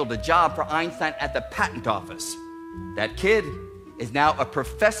finagled a job for Einstein at the patent office. That kid is now a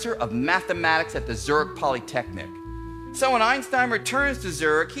professor of mathematics at the Zurich Polytechnic. So when Einstein returns to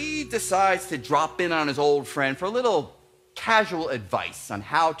Zurich, he decides to drop in on his old friend for a little casual advice on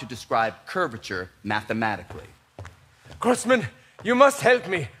how to describe curvature mathematically. Grossman, you must help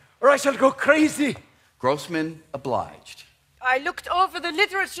me, or I shall go crazy. Grossman obliged. I looked over the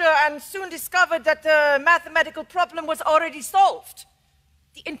literature and soon discovered that the mathematical problem was already solved.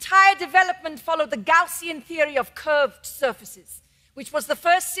 The entire development followed the Gaussian theory of curved surfaces, which was the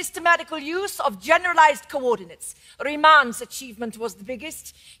first systematical use of generalized coordinates. Riemann's achievement was the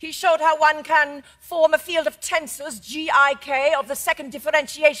biggest. He showed how one can form a field of tensors, GIK, of the second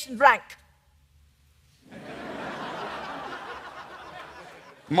differentiation rank.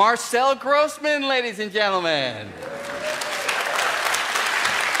 Marcel Grossman, ladies and gentlemen.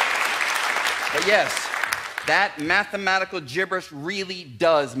 But yes, that mathematical gibberish really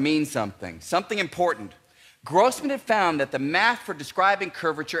does mean something, something important. Grossman had found that the math for describing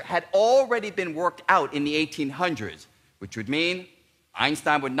curvature had already been worked out in the 1800s, which would mean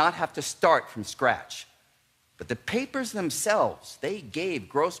Einstein would not have to start from scratch. But the papers themselves, they gave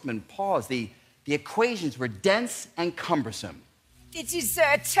Grossman pause. The equations were dense and cumbersome. It is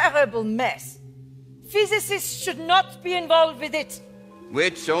a terrible mess. Physicists should not be involved with it.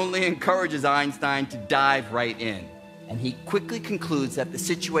 Which only encourages Einstein to dive right in. And he quickly concludes that the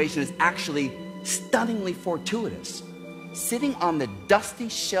situation is actually stunningly fortuitous. Sitting on the dusty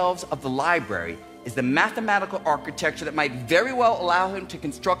shelves of the library is the mathematical architecture that might very well allow him to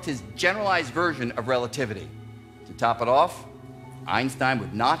construct his generalized version of relativity. To top it off, Einstein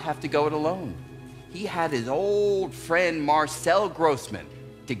would not have to go it alone. He had his old friend Marcel Grossman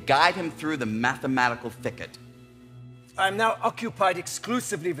to guide him through the mathematical thicket. I'm now occupied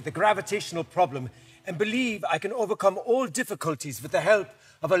exclusively with the gravitational problem and believe I can overcome all difficulties with the help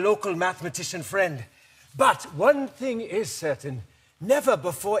of a local mathematician friend. But one thing is certain. Never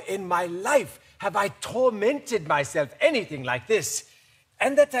before in my life have I tormented myself anything like this.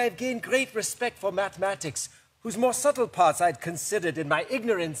 And that I have gained great respect for mathematics, whose more subtle parts I'd considered in my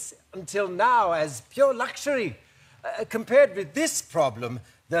ignorance until now as pure luxury. Compared with this problem,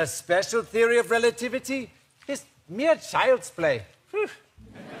 the special theory of relativity is mere child's play. Whew.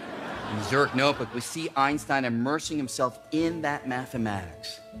 In the Zurich notebook, we see Einstein immersing himself in that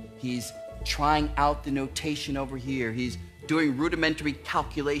mathematics. He's trying out the notation over here. He's doing rudimentary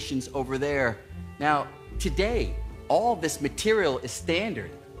calculations over there. Now, today, all this material is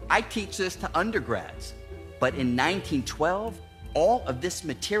standard. I teach this to undergrads. But in 1912, all of this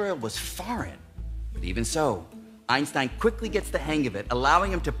material was foreign. But even so, Einstein quickly gets the hang of it,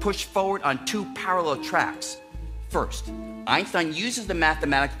 allowing him to push forward on two parallel tracks. First, Einstein uses the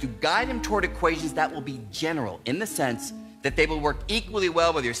mathematics to guide him toward equations that will be general, in the sense that they will work equally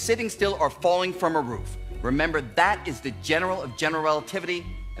well whether you're sitting still or falling from a roof. Remember, that is the general of general relativity,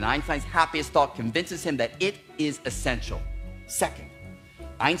 and Einstein's happiest thought convinces him that it is essential. Second,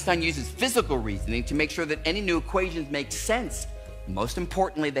 Einstein uses physical reasoning to make sure that any new equations make sense. Most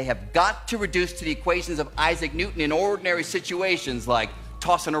importantly, they have got to reduce to the equations of Isaac Newton in ordinary situations like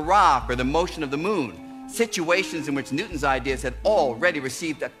tossing a rock or the motion of the moon. Situations in which Newton's ideas had already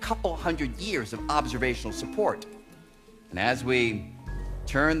received a couple hundred years of observational support. And as we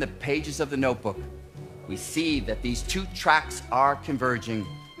turn the pages of the notebook, we see that these two tracks are converging.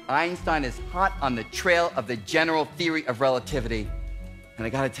 Einstein is hot on the trail of the General Theory of Relativity. And I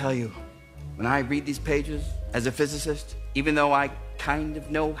gotta tell you, when I read these pages as a physicist, even though I kind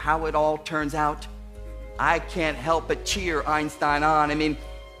of know how it all turns out, I can't help but cheer Einstein on. I mean,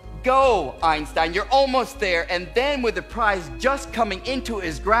 go, Einstein, you're almost there. And then with the prize just coming into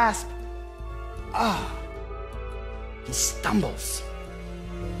his grasp, he stumbles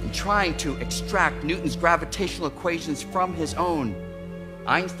in trying to extract Newton's gravitational equations from his own.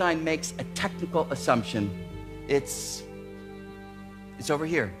 Einstein makes a technical assumption. It's over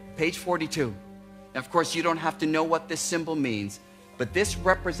here, page 42. Now, of course, you don't have to know what this symbol means, but this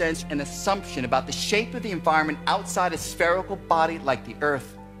represents an assumption about the shape of the environment outside a spherical body like the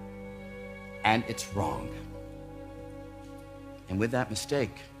Earth. And it's wrong. And with that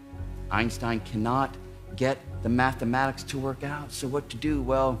mistake, Einstein cannot get the mathematics to work out. So what to do?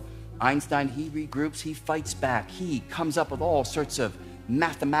 Well, Einstein, he regroups, he fights back. He comes up with all sorts of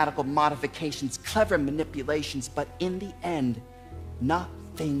mathematical modifications, clever manipulations, but in the end,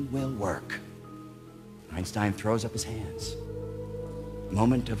 nothing will work. Einstein throws up his hands.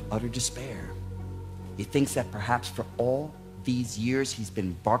 Moment of utter despair. He thinks that perhaps for all these years he's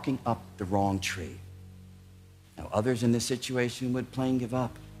been barking up the wrong tree. Now, others in this situation would plain give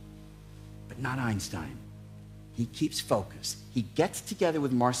up, but not Einstein. He keeps focused. He gets together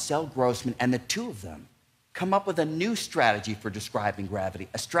with Marcel Grossman, and the two of them, come up with a new strategy for describing gravity,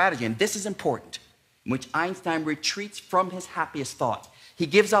 a strategy, and this is important, in which Einstein retreats from his happiest thoughts. He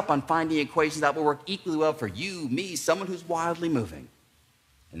gives up on finding equations that will work equally well for you, me, someone who's wildly moving.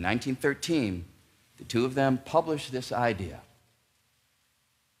 In 1913, the two of them published this idea.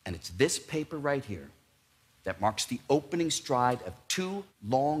 And it's this paper right here that marks the opening stride of 2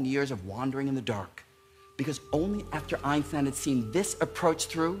 long years of wandering in the dark. Because only after Einstein had seen this approach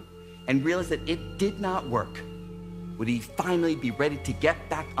through and realized that it did not work, would he finally be ready to get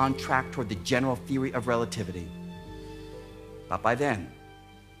back on track toward the general theory of relativity. But by then,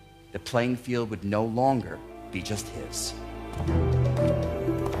 the playing field would no longer be just his.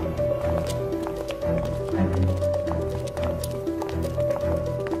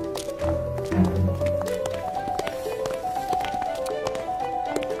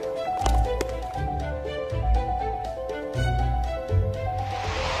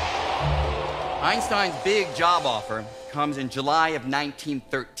 Einstein's big job offer comes in July of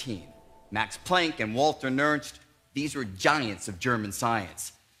 1913. Max Planck and Walter Nernst, these were giants of German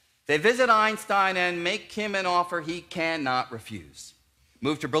science. They visit Einstein and make him an offer he cannot refuse.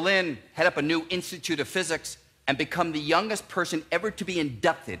 Move to Berlin, head up a new Institute of Physics, and become the youngest person ever to be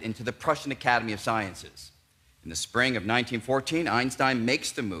inducted into the Prussian Academy of Sciences. In the spring of 1914, Einstein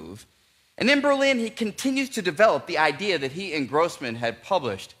makes the move, and in Berlin, he continues to develop the idea that he and Grossman had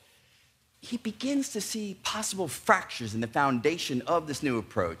published. He begins to see possible fractures in the foundation of this new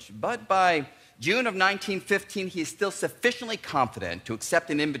approach, but by June of 1915, he is still sufficiently confident to accept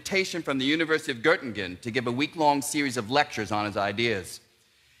an invitation from the University of Göttingen to give a week-long series of lectures on his ideas.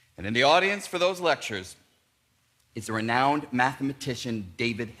 And in the audience for those lectures is the renowned mathematician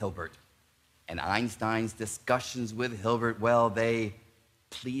David Hilbert. And Einstein's discussions with Hilbert, well, they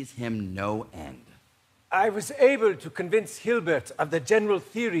please him no end. I was able to convince Hilbert of the General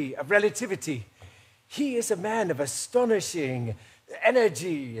Theory of Relativity. He is a man of astonishing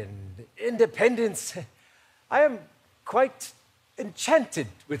energy and independence. I am quite enchanted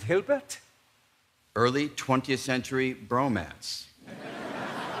with Hilbert. Early 20th century bromance.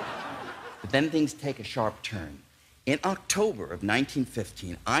 But then things take a sharp turn. In October of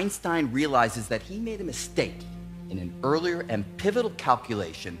 1915, Einstein realizes that he made a mistake in an earlier and pivotal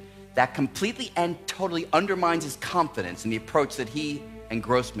calculation that completely and totally undermines his confidence in the approach that he and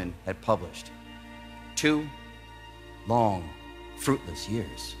Grossman had published. 2 long, fruitless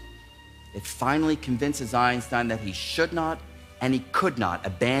years. It finally convinces Einstein that he should not and he could not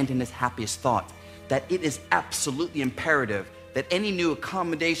abandon his happiest thought, that it is absolutely imperative that any new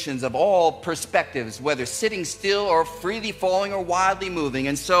accommodations of all perspectives, whether sitting still or freely falling or wildly moving,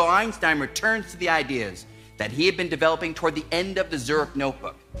 and so Einstein returns to the ideas that he had been developing toward the end of the Zurich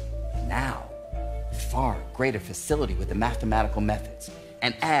notebook. Now, far greater facility with the mathematical methods.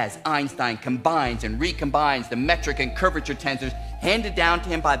 And as Einstein combines and recombines the metric and curvature tensors handed down to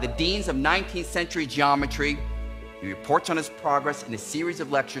him by the deans of 19th century geometry, he reports on his progress in a series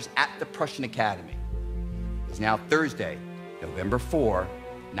of lectures at the Prussian Academy. It's now Thursday, November 4,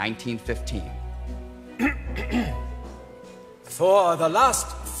 1915. For the last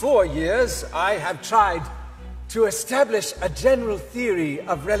 4 years, I have tried to establish a general theory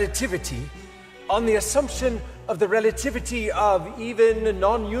of relativity on the assumption of the relativity of even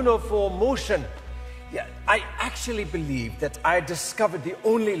non-uniform motion. Yeah, I actually believe that I discovered the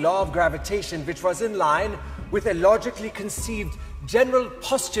only law of gravitation which was in line with a logically conceived general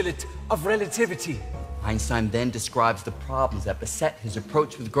postulate of relativity. Einstein then describes the problems that beset his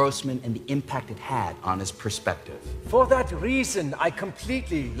approach with Grossman and the impact it had on his perspective. For that reason, I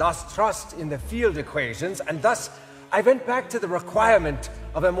completely lost trust in the field equations, and thus I went back to the requirement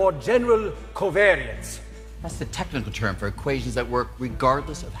of a more general covariance. That's the technical term for equations that work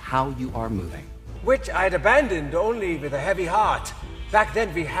regardless of how you are moving. Which I'd abandoned only with a heavy heart. Back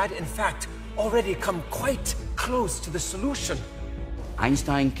then we had, in fact, already come quite close to the solution.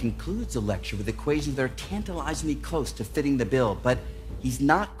 Einstein concludes the lecture with equations that are tantalizingly close to fitting the bill, but he's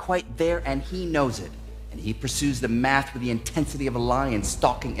not quite there and he knows it. And he pursues the math with the intensity of a lion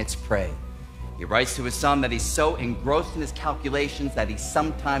stalking its prey. He writes to his son that he's so engrossed in his calculations that he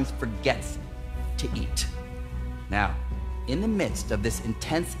sometimes forgets to eat. Now, in the midst of this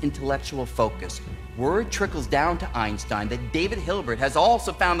intense intellectual focus, word trickles down to Einstein that David Hilbert has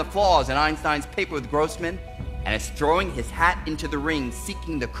also found the flaws in Einstein's paper with Grossman and is throwing his hat into the ring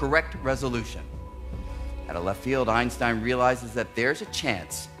seeking the correct resolution. Out of left field, Einstein realizes that there's a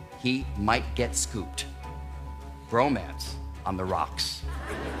chance he might get scooped. Bromance on the rocks.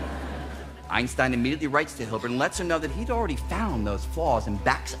 Einstein immediately writes to Hilbert and lets him know that he'd already found those flaws and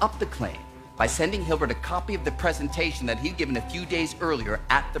backs up the claim by sending Hilbert a copy of the presentation that he'd given a few days earlier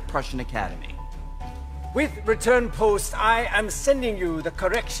at the Prussian Academy. With return post, I am sending you the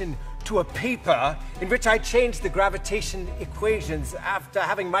correction to a paper in which I changed the gravitation equations after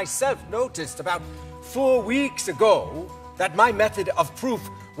having myself noticed about 4 weeks ago that my method of proof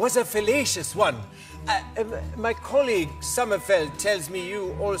was a fallacious one. My colleague Sommerfeld tells me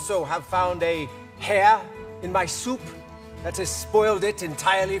you also have found a hair in my soup that has spoiled it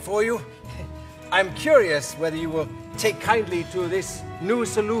entirely for you. I'm curious whether you will take kindly to this new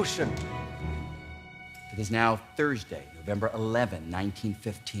solution. It is now Thursday, November 11,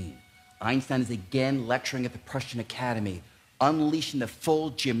 1915. Einstein is again lecturing at the Prussian Academy, unleashing the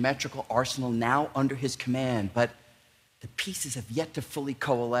full geometrical arsenal now under his command. But the pieces have yet to fully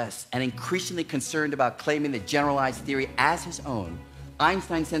coalesce, and increasingly concerned about claiming the generalized theory as his own,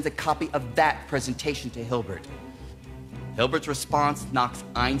 Einstein sends a copy of that presentation to Hilbert. Hilbert's response knocks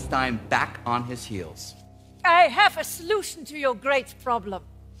Einstein back on his heels. I have a solution to your great problem.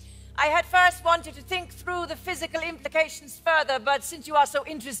 I had first wanted to think through the physical implications further, but since you are so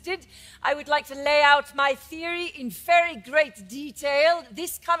interested, I would like to lay out my theory in very great detail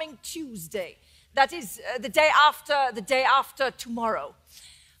this coming Tuesday. That is, the day after tomorrow.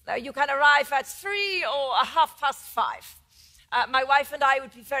 You can arrive at 3 or 5:30. My wife and I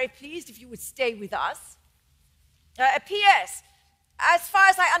would be very pleased if you would stay with us. P.S. As far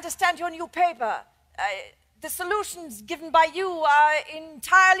as I understand your new paper, the solutions given by you are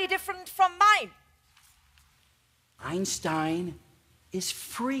entirely different from mine. Einstein is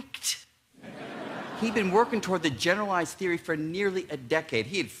freaked. He'd been working toward the generalized theory for nearly a decade.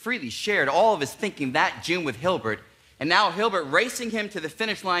 He had freely shared all of his thinking that June with Hilbert, and now Hilbert, racing him to the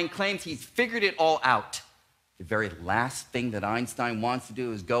finish line, claims he's figured it all out. The very last thing that Einstein wants to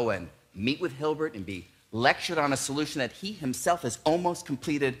do is go and meet with Hilbert and be lectured on a solution that he himself has almost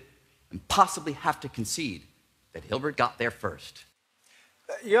completed, and possibly have to concede that Hilbert got there first.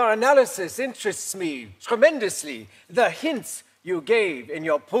 Your analysis interests me tremendously. The hints you gave in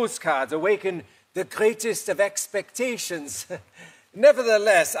your postcards awaken the greatest of expectations.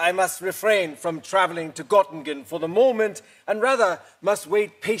 Nevertheless, I must refrain from traveling to Göttingen for the moment, and rather must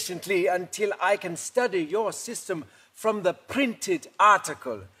wait patiently until I can study your system from the printed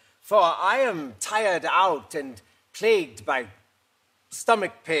article. For I am tired out and plagued by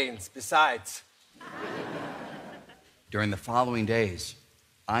stomach pains besides. During the following days,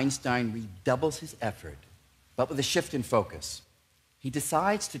 Einstein redoubles his effort, but with a shift in focus. He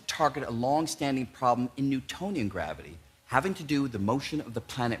decides to target a long-standing problem in Newtonian gravity, having to do with the motion of the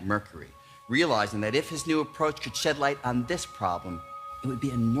planet Mercury, realizing that if his new approach could shed light on this problem, it would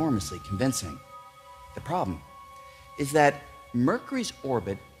be enormously convincing. The problem is that Mercury's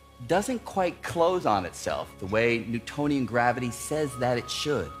orbit doesn't quite close on itself the way Newtonian gravity says that it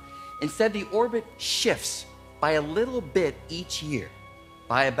should. Instead, the orbit shifts by a little bit each year,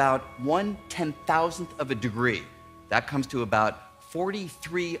 by about 1/10,000th of a degree. That comes to about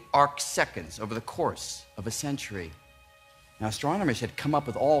 43 arc seconds over the course of a century. Now, astronomers had come up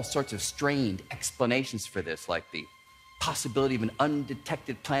with all sorts of strained explanations for this, like the possibility of an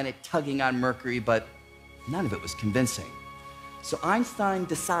undetected planet tugging on Mercury, but none of it was convincing. So Einstein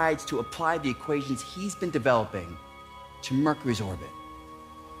decides to apply the equations he's been developing to Mercury's orbit.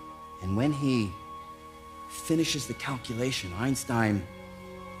 And when he finishes the calculation, Einstein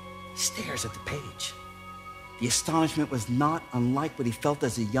stares at the page. The astonishment was not unlike what he felt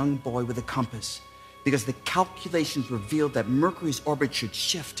as a young boy with a compass, because the calculations revealed that Mercury's orbit should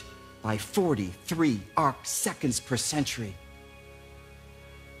shift by 43 arc seconds per century.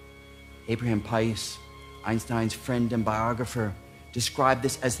 Abraham Pais, Einstein's friend and biographer, described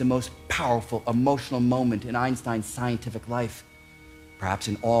this as the most powerful emotional moment in Einstein's scientific life, perhaps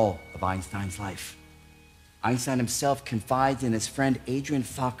in all of Einstein's life. Einstein himself confides in his friend Adrian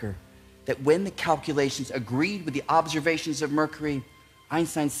Fokker that when the calculations agreed with the observations of Mercury,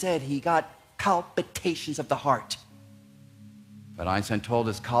 Einstein said he got palpitations of the heart. But Einstein told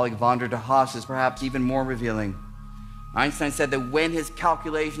his colleague von der Haas is perhaps even more revealing. Einstein said that when his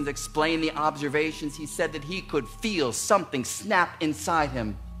calculations explained the observations, he said that he could feel something snap inside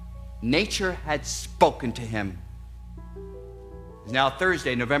him. Nature had spoken to him. It's now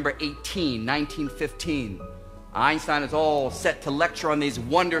Thursday, November 18, 1915. Einstein is all set to lecture on these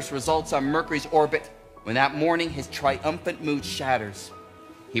wondrous results on Mercury's orbit when that morning his triumphant mood shatters.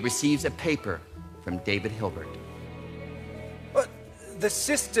 He receives a paper from David Hilbert. But the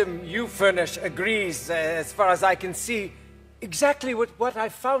system you furnish agrees, as far as I can see, exactly with what I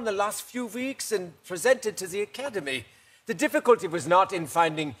found the last few weeks and presented to the Academy. The difficulty was not in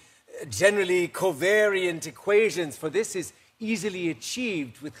finding generally covariant equations, for this is easily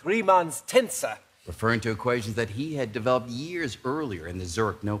achieved with Riemann's tensor. referring to equations that he had developed years earlier in the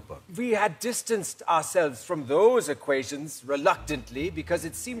Zurich notebook. We had distanced ourselves from those equations reluctantly because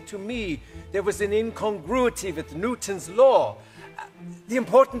it seemed to me there was an incongruity with Newton's law. The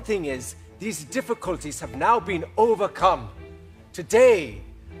important thing is, these difficulties have now been overcome. Today,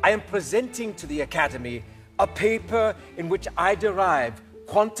 I am presenting to the Academy a paper in which I derive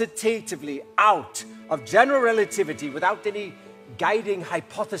quantitatively out of general relativity without any guiding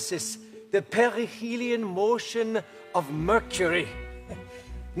hypothesis the perihelion motion of Mercury.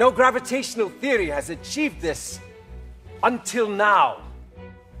 No gravitational theory has achieved this until now.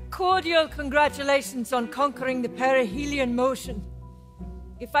 Cordial congratulations on conquering the perihelion motion.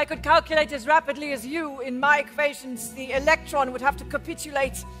 If I could calculate as rapidly as you, in my equations, the electron would have to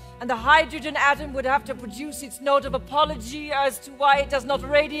capitulate and the hydrogen atom would have to produce its note of apology as to why it does not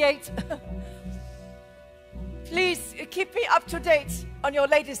radiate. Please keep me up to date on your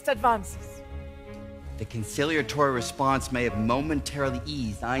latest advances. The conciliatory response may have momentarily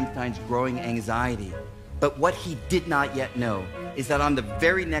eased Einstein's growing anxiety, but what he did not yet know is that on the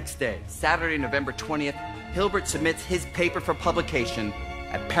very next day, Saturday, November 20th, Hilbert submits his paper for publication,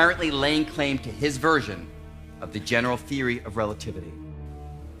 apparently laying claim to his version of the General Theory of Relativity.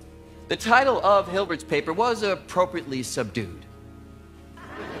 The title of Hilbert's paper was appropriately subdued.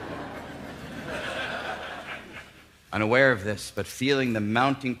 Unaware of this, but feeling the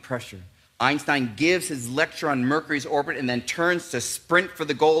mounting pressure, Einstein gives his lecture on Mercury's orbit and then turns to sprint for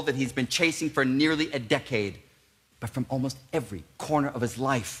the goal that he's been chasing for nearly a decade. But from almost every corner of his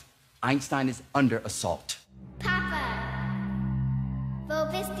life, Einstein is under assault. Papa. Wo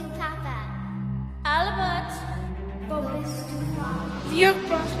bist du, Papa? Albert. Wo bist du, Papa? Wir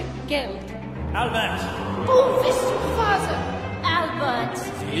brauchen Geld. Albert. Wo bist du, Vater? Albert.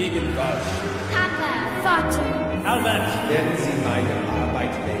 Sie liegen falsch. Papa. Vater. Albert. Werden Sie meine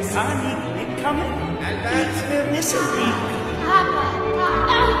Arbeit lesen? Panik, willkommen. Albert. Ich vermisse dich. Papa.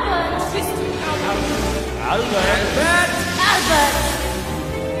 Albert. Wo bist du, Albert? Albert. Albert.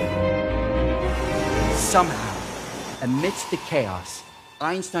 Somehow, amidst the chaos,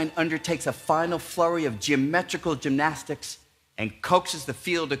 Einstein undertakes a final flurry of geometrical gymnastics and coaxes the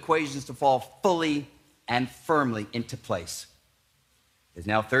field equations to fall fully and firmly into place. It is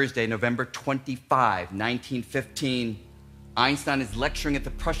now Thursday, November 25, 1915. Einstein is lecturing at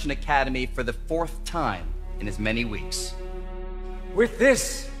the Prussian Academy for the 4th time in as many weeks. With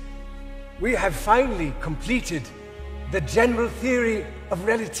this, we have finally completed the General Theory of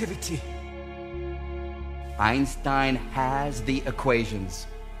Relativity. Einstein has the equations.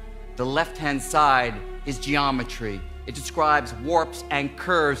 The left-hand side is geometry. It describes warps and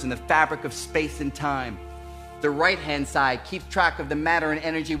curves in the fabric of space and time. The right-hand side keeps track of the matter and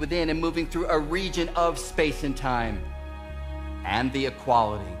energy within and moving through a region of space and time. And the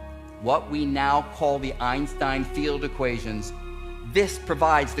equality, what we now call the Einstein field equations, this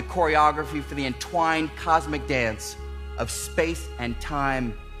provides the choreography for the entwined cosmic dance of space and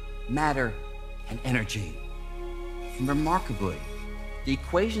time, matter and energy. And remarkably, the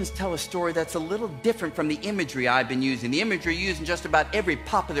equations tell a story that's a little different from the imagery I've been using, the imagery used in just about every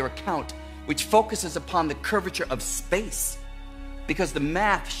popular account, which focuses upon the curvature of space. Because the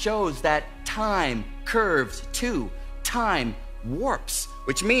math shows that time curves too, time warps,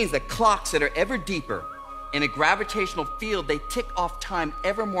 which means that clocks that are ever deeper in a gravitational field, they tick off time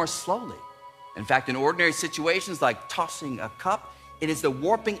ever more slowly. In fact, in ordinary situations like tossing a cup, it is the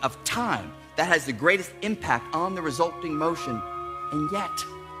warping of time that has the greatest impact on the resulting motion. And yet,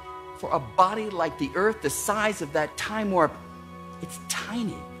 for a body like the Earth, the size of that time warp, it's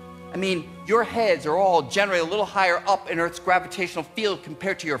tiny. I mean, your heads are all generally a little higher up in Earth's gravitational field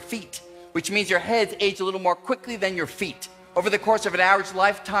compared to your feet, which means your heads age a little more quickly than your feet, over the course of an average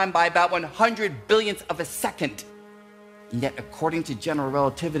lifetime by about 100 billionths of a second. And yet, according to general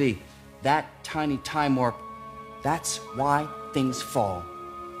relativity, that tiny time warp, that's why things fall.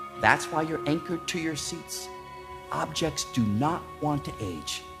 That's why you're anchored to your seats. Objects do not want to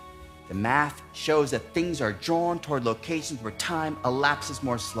age. The math shows that things are drawn toward locations where time elapses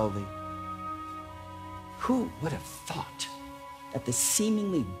more slowly. Who would have thought that the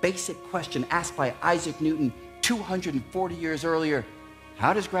seemingly basic question asked by Isaac Newton 240 years earlier,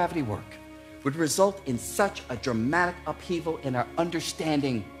 how does gravity work, would result in such a dramatic upheaval in our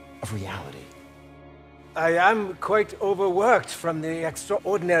understanding of reality? I am quite overworked from the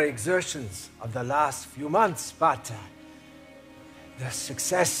extraordinary exertions of the last few months, but the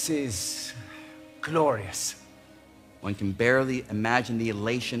success is glorious. One can barely imagine the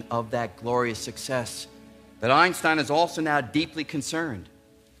elation of that glorious success. But Einstein is also now deeply concerned.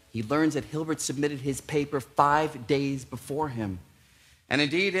 He learns that Hilbert submitted his paper 5 days before him. And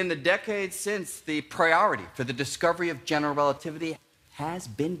indeed, in the decades since, the priority for the discovery of general relativity has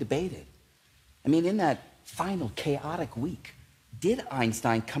been debated. I mean, in that final chaotic week, did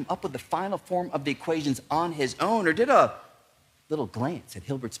Einstein come up with the final form of the equations on his own, or did a little glance at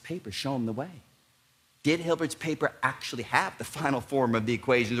Hilbert's paper show him the way? Did Hilbert's paper actually have the final form of the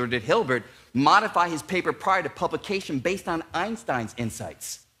equations, or did Hilbert modify his paper prior to publication based on Einstein's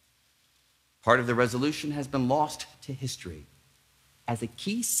insights? Part of the resolution has been lost to history, as a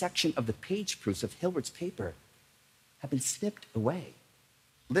key section of the page proofs of Hilbert's paper have been snipped away,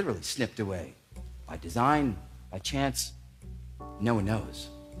 literally snipped away, by design, by chance, no one knows.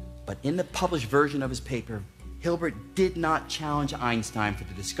 But in the published version of his paper, Hilbert did not challenge Einstein for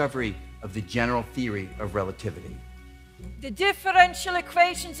the discovery of the general theory of relativity. The differential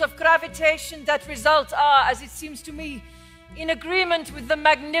equations of gravitation that result are, as it seems to me, in agreement with the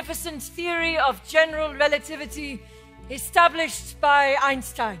magnificent theory of general relativity established by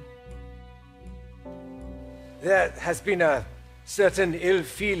Einstein. There has been a certain ill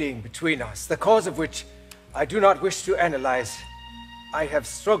feeling between us, the cause of which I do not wish to analyze. I have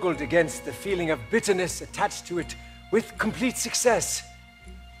struggled against the feeling of bitterness attached to it with complete success.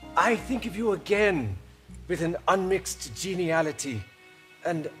 I think of you again with an unmixed geniality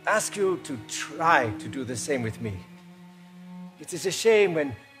and ask you to try to do the same with me. It is a shame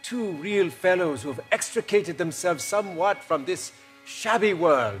when two real fellows who have extricated themselves somewhat from this shabby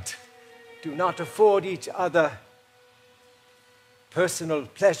world do not afford each other personal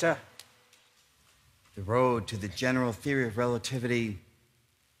pleasure. The road to the general theory of relativity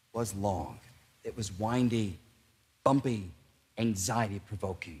was long. It was windy, bumpy,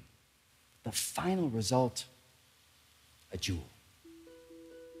 anxiety-provoking. The final result, a jewel.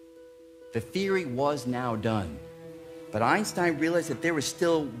 The theory was now done, but Einstein realized that there was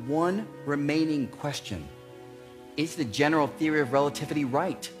still one remaining question. Is the general theory of relativity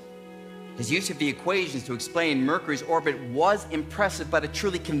right? His use of the equations to explain Mercury's orbit was impressive, but a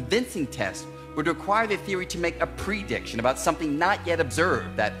truly convincing test would require the theory to make a prediction about something not yet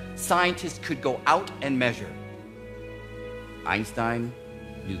observed that scientists could go out and measure. Einstein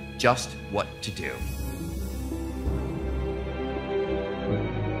knew just what to do.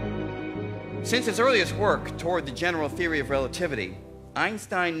 Since his earliest work toward the general theory of relativity,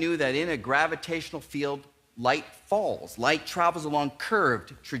 Einstein knew that in a gravitational field, light falls. Light travels along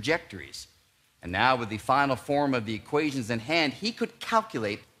curved trajectories. And now, with the final form of the equations in hand, he could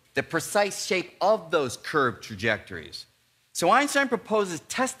calculate the precise shape of those curved trajectories. So Einstein proposes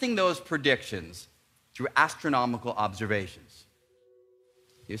testing those predictions through astronomical observations.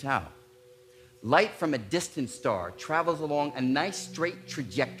 Here's how. Light from a distant star travels along a nice straight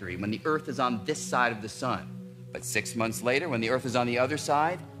trajectory when the Earth is on this side of the sun. But 6 months later, when the Earth is on the other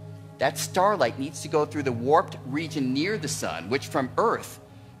side, that starlight needs to go through the warped region near the sun, which from Earth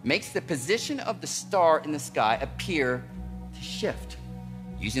makes the position of the star in the sky appear to shift.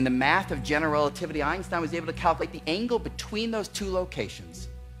 Using the math of general relativity, Einstein was able to calculate the angle between those two locations,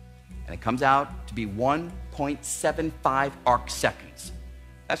 and it comes out to be 1.75 arc seconds.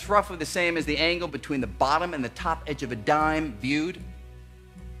 That's roughly the same as the angle between the bottom and the top edge of a dime viewed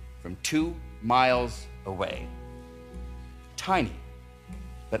from 2 miles away. Tiny,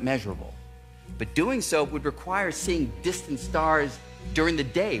 but measurable. But doing so would require seeing distant stars during the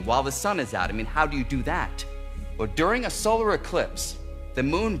day while the sun is out. I mean, how do you do that? Well, during a solar eclipse, the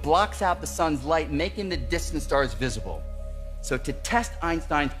moon blocks out the sun's light, making the distant stars visible. So to test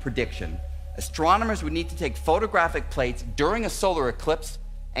Einstein's prediction, astronomers would need to take photographic plates during a solar eclipse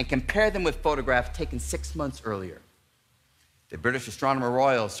and compare them with photographs taken 6 months earlier. The British Astronomer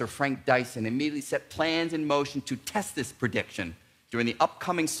Royal, Sir Frank Dyson, immediately set plans in motion to test this prediction during the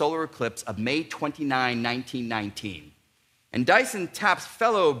upcoming solar eclipse of May 29, 1919. And Dyson taps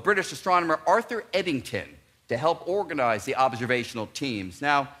fellow British astronomer Arthur Eddington to help organize the observational teams.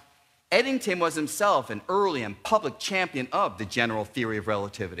 Now, Eddington was himself an early and public champion of the general theory of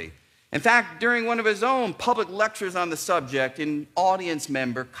relativity. In fact, during one of his own public lectures on the subject, an audience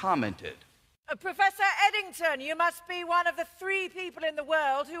member commented, Professor Eddington, you must be one of the 3 people in the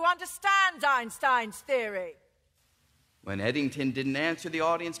world who understands Einstein's theory. When Eddington didn't answer, the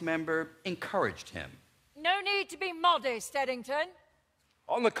audience member encouraged him. No need to be modest, Eddington.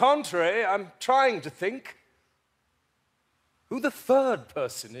 On the contrary, I'm trying to think who the third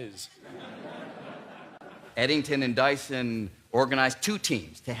person is. Eddington and Dyson organized 2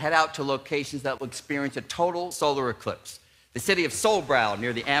 teams to head out to locations that will experience a total solar eclipse. The city of Sobral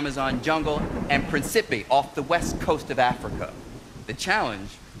near the Amazon jungle and Principe off the west coast of Africa. The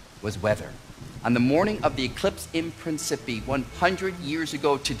challenge was weather. On the morning of the eclipse in Principe 100 years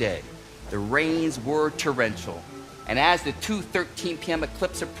ago today, the rains were torrential. And as the 2:13 p.m.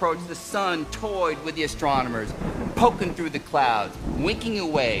 eclipse approached, the sun toyed with the astronomers, poking through the clouds, winking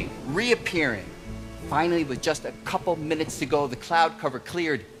away, reappearing. Finally, with just a couple minutes to go, the cloud cover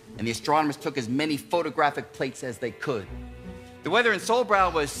cleared, and the astronomers took as many photographic plates as they could. The weather in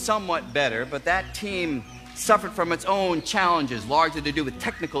Solbral was somewhat better, but that team suffered from its own challenges, largely to do with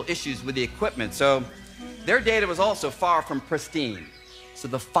technical issues with the equipment, so their data was also far from pristine. So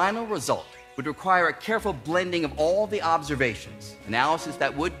the final result would require a careful blending of all the observations, analysis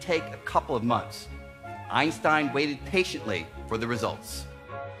that would take a couple of months. Einstein waited patiently for the results.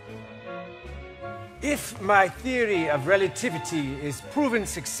 If my theory of relativity is proven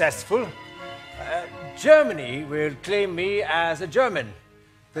successful, Germany will claim me as a German.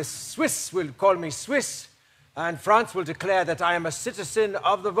 The Swiss will call me Swiss, and France will declare that I am a citizen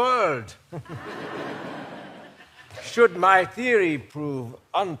of the world. Should my theory prove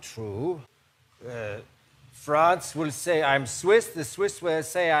untrue, France will say I'm Swiss, the Swiss will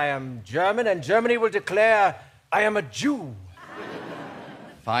say I am German, and Germany will declare I am a Jew.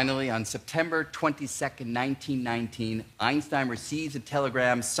 Finally, on September 22nd, 1919, Einstein receives a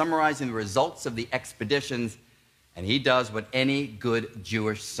telegram summarizing the results of the expeditions, and he does what any good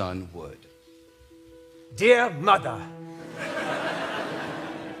Jewish son would. Dear Mother,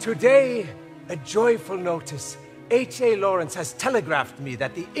 today a joyful notice. H.A. Lawrence has telegraphed me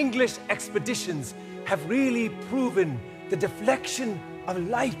that the English expeditions have really proven the deflection of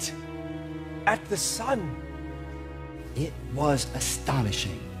light at the sun. It was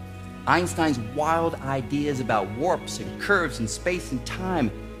astonishing. Einstein's wild ideas about warps and curves in space and time,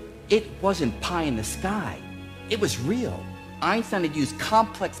 it wasn't pie in the sky. It was real. Einstein had used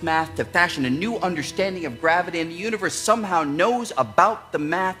complex math to fashion a new understanding of gravity, and the universe somehow knows about the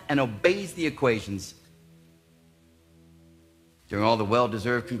math and obeys the equations. During all the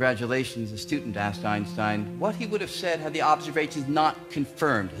well-deserved congratulations, the student asked Einstein what he would have said had the observations not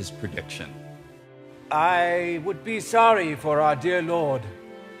confirmed his prediction. I would be sorry for our dear Lord,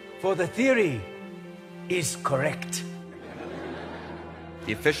 for the theory is correct.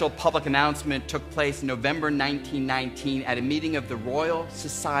 The official public announcement took place in November 1919 at a meeting of the Royal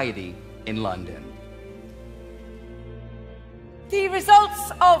Society in London. The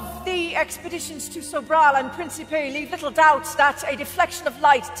results of the expeditions to Sobral and Principe leave little doubt that a deflection of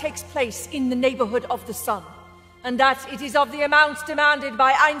light takes place in the neighborhood of the sun, and that it is of the amount demanded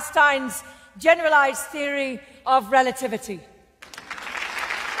by Einstein's generalized theory of relativity. The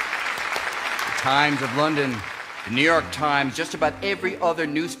Times of London, the New York Times, just about every other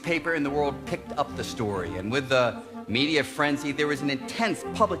newspaper in the world picked up the story, and with the media frenzy, there was an intense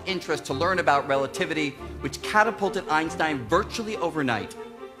public interest to learn about relativity, which catapulted Einstein virtually overnight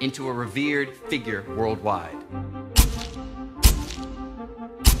into a revered figure worldwide.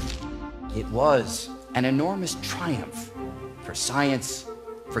 It was an enormous triumph for science,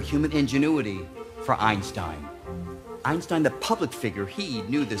 for human ingenuity, for Einstein. Einstein, the public figure, he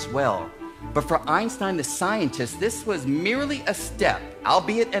knew this well. But for Einstein, the scientist, this was merely a step,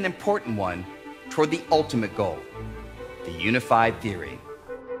 albeit an important one, toward the ultimate goal, the unified theory.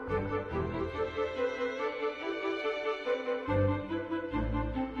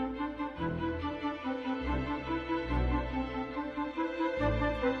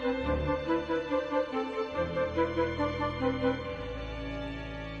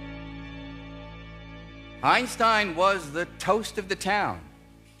 Einstein was the toast of the town.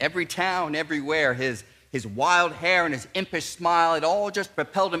 Every town, everywhere, his wild hair and his impish smile, it all just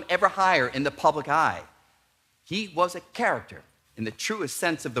propelled him ever higher in the public eye. He was a character, in the truest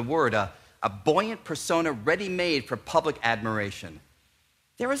sense of the word, a buoyant persona ready-made for public admiration.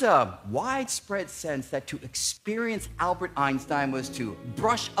 There was a widespread sense that to experience Albert Einstein was to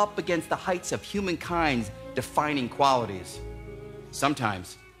brush up against the heights of humankind's defining qualities.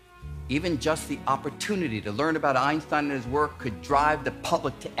 Sometimes, even just the opportunity to learn about Einstein and his work could drive the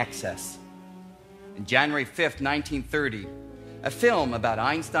public to excess. On January 5th, 1930, a film about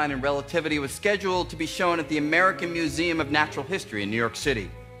Einstein and relativity was scheduled to be shown at the American Museum of Natural History in New York City.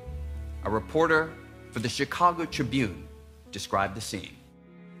 A reporter for the Chicago Tribune described the scene.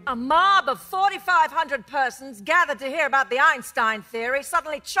 A mob of 4,500 persons gathered to hear about the Einstein theory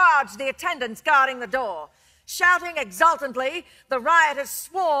suddenly charged the attendants guarding the door. Shouting exultantly, the rioters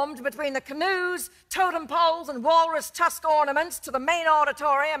swarmed between the canoes, totem poles, and walrus tusk ornaments to the main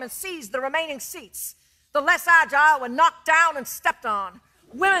auditorium and seized the remaining seats. The less agile were knocked down and stepped on.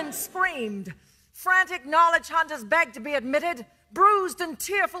 Women screamed. Frantic knowledge hunters begged to be admitted. Bruised and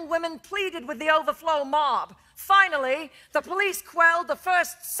tearful women pleaded with the overflow mob. Finally, the police quelled the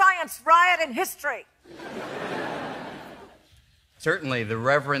first science riot in history. Certainly, the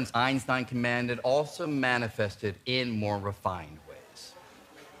reverence Einstein commanded also manifested in more refined ways.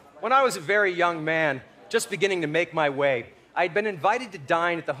 When I was a very young man, just beginning to make my way, I had been invited to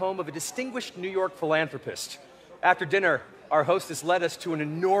dine at the home of a distinguished New York philanthropist. After dinner, our hostess led us to an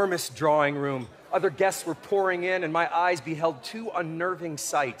enormous drawing room. Other guests were pouring in, and my eyes beheld two unnerving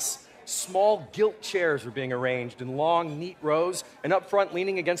sights. Small gilt chairs were being arranged in long, neat rows, and up front,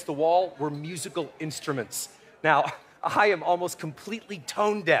 leaning against the wall, were musical instruments. Now, I am almost completely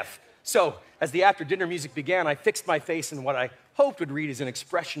tone deaf. So, as the after-dinner music began, I fixed my face in what I hoped would read as an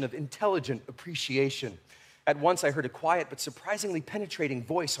expression of intelligent appreciation. At once, I heard a quiet but surprisingly penetrating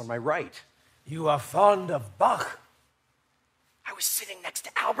voice on my right. You are fond of Bach? I was sitting next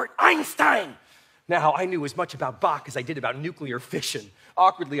to Albert Einstein. Now, I knew as much about Bach as I did about nuclear fission.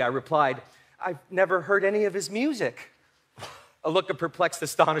 Awkwardly, I replied, I've never heard any of his music. A look of perplexed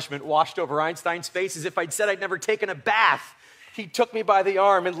astonishment washed over Einstein's face as if I'd said I'd never taken a bath. He took me by the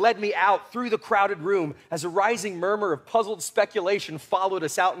arm and led me out through the crowded room as a rising murmur of puzzled speculation followed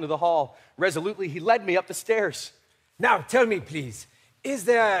us out into the hall. Resolutely, he led me up the stairs. Now, tell me, please, is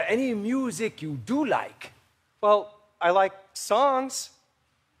there any music you do like? Well, I like songs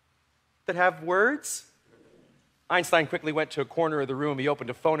that have words. Einstein quickly went to a corner of the room. He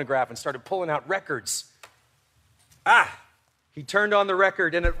opened a phonograph and started pulling out records. Ah! He turned on the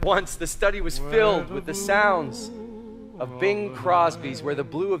record, and at once the study was filled with the sounds of Bing Crosby's Where the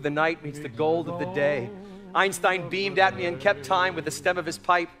Blue of the Night Meets the Gold of the Day. Einstein beamed at me and kept time with the stem of his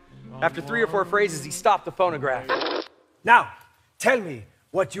pipe. After 3 or 4 phrases, he stopped the phonograph. Now, tell me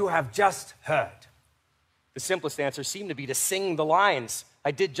what you have just heard. The simplest answer seemed to be to sing the lines.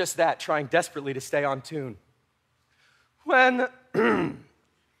 I did just that, trying desperately to stay on tune. When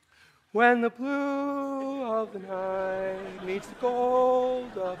the blue of the night meets the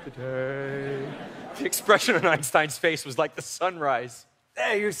gold of the day. The expression on Einstein's face was like the sunrise.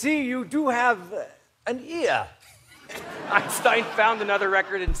 There, you see, you do have an ear. Einstein found another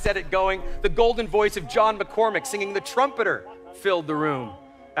record and set it going. The golden voice of John McCormick singing The Trumpeter filled the room.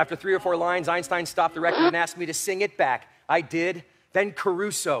 After 3 or 4 lines, Einstein stopped the record and asked me to sing it back. I did, then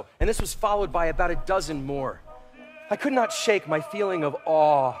Caruso, and this was followed by about a dozen more. I could not shake my feeling of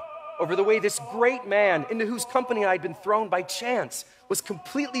awe over the way this great man, into whose company I'd been thrown by chance, was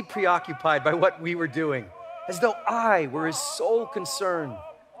completely preoccupied by what we were doing, as though I were his sole concern.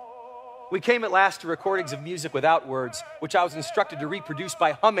 We came at last to recordings of music without words, which I was instructed to reproduce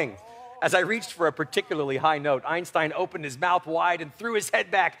by humming. As I reached for a particularly high note, Einstein opened his mouth wide and threw his head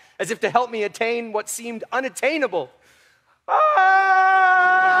back as if to help me attain what seemed unattainable. Ah!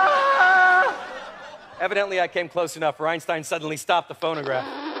 Evidently, I came close enough, for Einstein suddenly stopped the phonograph.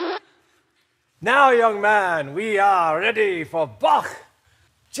 Now, young man, we are ready for Bach.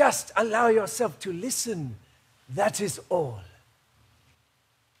 Just allow yourself to listen. That is all.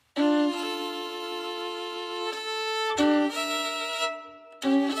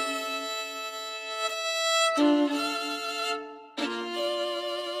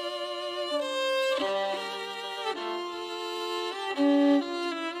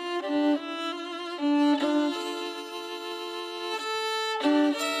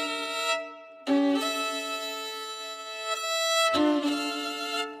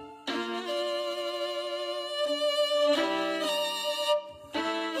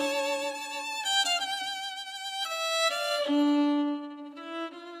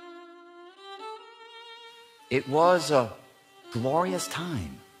 It was a glorious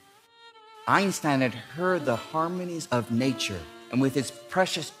time. Einstein had heard the harmonies of nature, and with his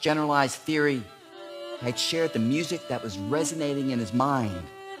precious generalized theory, had shared the music that was resonating in his mind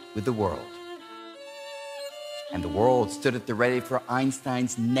with the world. And the world stood at the ready for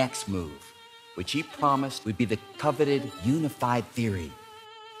Einstein's next move, which he promised would be the coveted unified theory.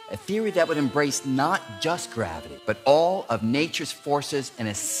 A theory that would embrace not just gravity, but all of nature's forces in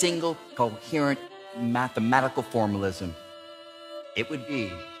a single coherent mathematical formalism. It would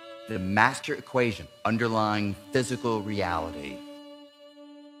be the master equation underlying physical reality.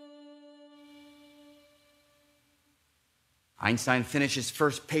 Einstein finished his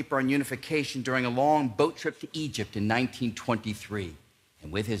first paper on unification during a long boat trip to Egypt in 1923.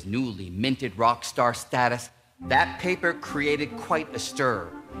 And with his newly minted rock star status, that paper created quite a stir.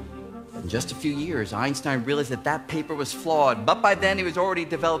 In just a few years, Einstein realized that that paper was flawed, but by then he was already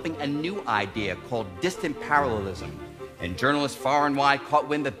developing a new idea called distant parallelism. And journalists far and wide caught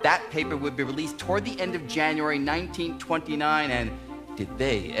wind that that paper would be released toward the end of January 1929, and did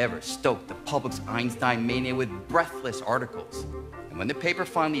they ever stoke the public's Einstein mania with breathless articles. And when the paper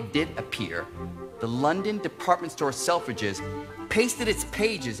finally did appear, the London department store Selfridges pasted its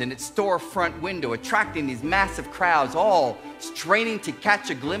pages in its storefront window, attracting these massive crowds, all straining to catch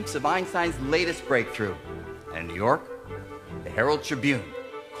a glimpse of Einstein's latest breakthrough. And in New York, the Herald Tribune,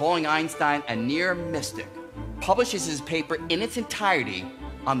 calling Einstein a near mystic, publishes his paper in its entirety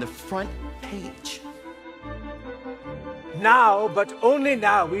on the front page. Now, but only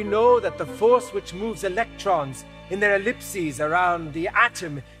now, we know that the force which moves electrons in their ellipses around the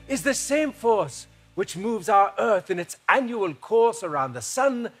atom is the same force which moves our Earth in its annual course around the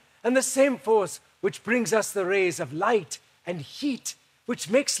sun, and the same force which brings us the rays of light and heat, which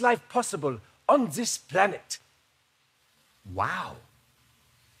makes life possible on this planet. Wow.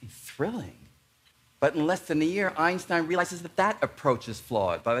 Thrilling. But in less than a year, Einstein realizes that that approach is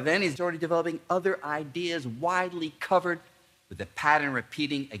flawed. By then, he's already developing other ideas widely covered, with the pattern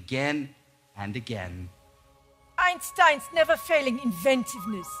repeating again and again. Einstein's never-failing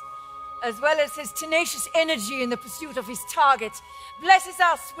inventiveness, as well as his tenacious energy in the pursuit of his target, blesses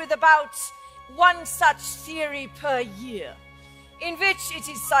us with about one such theory per year, in which it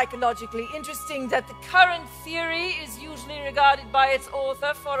is psychologically interesting that the current theory is usually regarded by its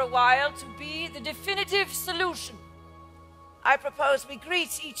author for a while to be the definitive solution. I propose we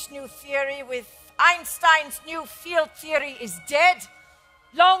greet each new theory with Einstein's new field theory is dead.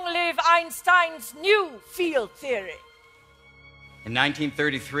 Long live Einstein's new field theory. In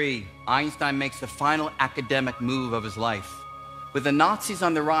 1933, Einstein makes the final academic move of his life. With the Nazis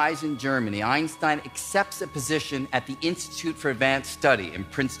on the rise in Germany, Einstein accepts a position at the Institute for Advanced Study in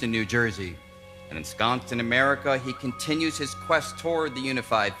Princeton, New Jersey. And ensconced in America, he continues his quest toward the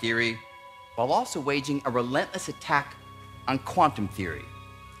unified theory, while also waging a relentless attack on quantum theory.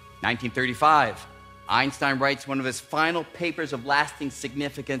 1935, Einstein writes one of his final papers of lasting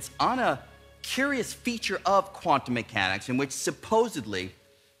significance on a curious feature of quantum mechanics in which supposedly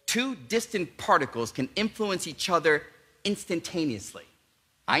two distant particles can influence each other instantaneously.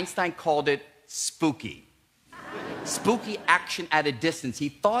 Einstein called it spooky. Spooky action at a distance. He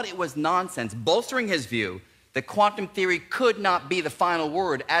thought it was nonsense, bolstering his view that quantum theory could not be the final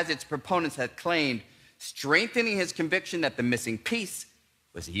word, as its proponents had claimed, strengthening his conviction that the missing piece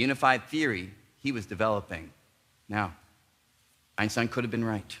was a unified theory he was developing. Now, Einstein could have been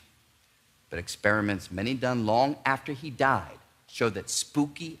right, but experiments, many done long after he died, showed that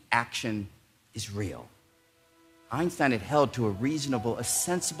spooky action is real. Einstein had held to a reasonable, a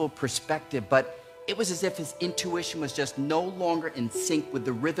sensible perspective, but it was as if his intuition was just no longer in sync with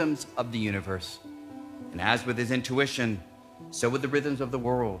the rhythms of the universe. And as with his intuition, so with the rhythms of the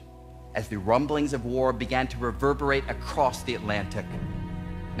world, as the rumblings of war began to reverberate across the Atlantic.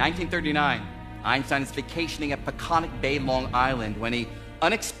 1939, Einstein is vacationing at Peconic Bay, Long Island, when he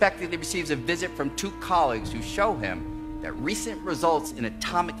unexpectedly receives a visit from two colleagues who show him that recent results in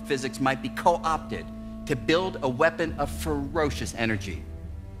atomic physics might be co-opted to build a weapon of ferocious energy.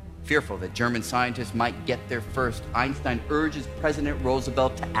 Fearful that German scientists might get there first, Einstein urges President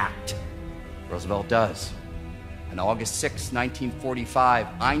Roosevelt to act. Roosevelt does. On August 6, 1945,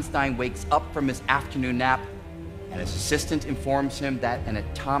 Einstein wakes up from his afternoon nap, and his assistant informs him that an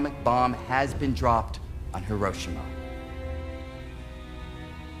atomic bomb has been dropped on Hiroshima.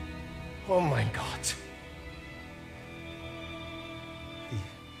 Oh my God.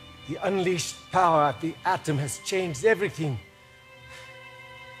 The unleashed power of the atom has changed everything,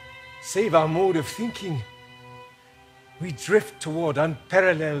 save our mode of thinking. We drift toward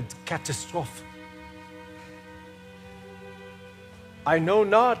unparalleled catastrophe. I know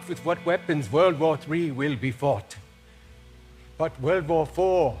not with what weapons World War III will be fought, but World War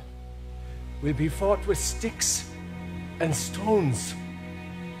IV will be fought with sticks and stones.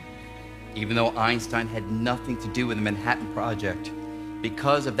 Even though Einstein had nothing to do with the Manhattan Project,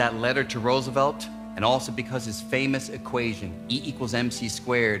 because of that letter to Roosevelt, and also because his famous equation, E equals mc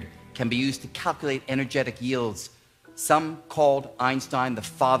squared, can be used to calculate energetic yields, some called Einstein the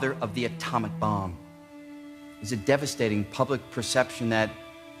father of the atomic bomb. It was a devastating public perception that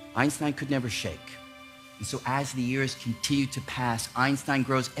Einstein could never shake. And so as the years continue to pass, Einstein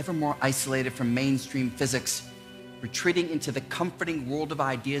grows ever more isolated from mainstream physics, retreating into the comforting world of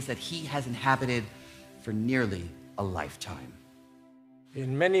ideas that he has inhabited for nearly a lifetime.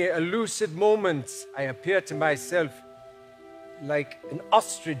 In many a lucid moments, I appear to myself like an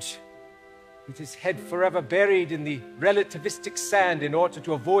ostrich with his head forever buried in the relativistic sand in order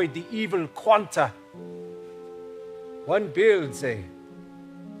to avoid the evil quanta. One builds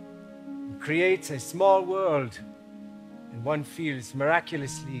creates a small world, and one feels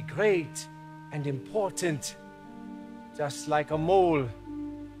miraculously great and important, just like a mole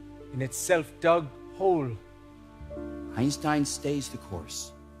in its self-dug hole. Einstein stays the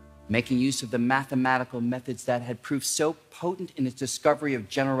course, making use of the mathematical methods that had proved so potent in its discovery of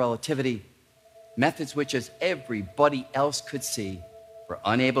general relativity, methods which, as everybody else could see, were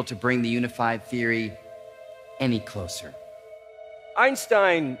unable to bring the unified theory any closer.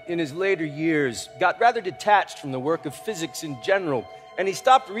 Einstein, in his later years, got rather detached from the work of physics in general, and he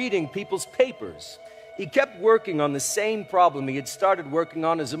stopped reading people's papers. He kept working on the same problem he had started working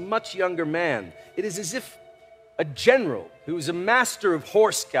on as a much younger man. It is as if a general who is a master of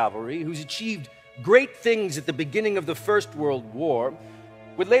horse cavalry, who's achieved great things at the beginning of the First World War,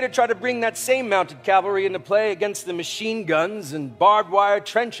 would later try to bring that same mounted cavalry into play against the machine guns and barbed wire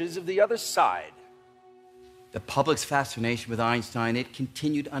trenches of the other side. The public's fascination with Einstein, it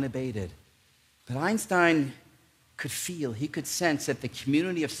continued unabated. But Einstein could feel, he could sense that the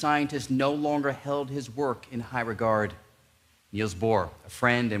community of scientists no longer held his work in high regard. Niels Bohr, a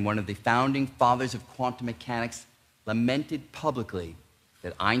friend and one of the founding fathers of quantum mechanics, lamented publicly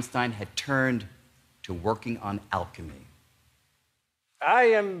that Einstein had turned to working on alchemy. I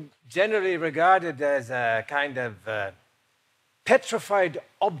am generally regarded as a kind of petrified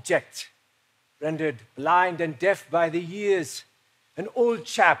object, rendered blind and deaf by the years. An old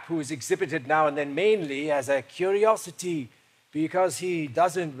chap who is exhibited now and then mainly as a curiosity because he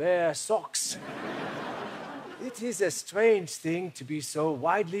doesn't wear socks. It is a strange thing to be so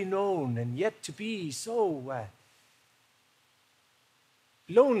widely known and yet to be so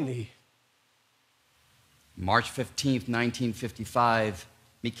lonely. March 15th, 1955,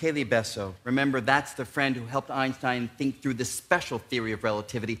 Michele Besso. Remember, that's the friend who helped Einstein think through the special theory of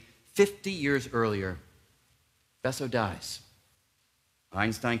relativity 50 years earlier. Besso dies.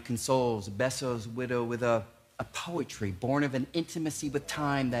 Einstein consoles Besso's widow with a poetry born of an intimacy with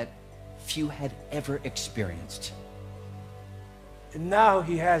time that few had ever experienced. And now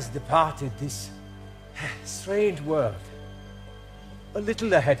he has departed this strange world, a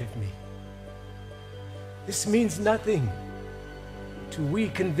little ahead of me. This means nothing. To we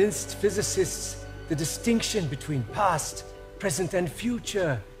convinced physicists, the distinction between past, present, and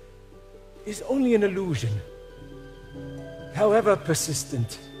future is only an illusion, however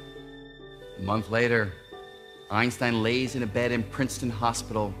persistent. A month later, Einstein lays in a bed in Princeton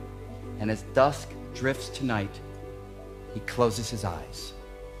Hospital, and as dusk drifts to night, he closes his eyes.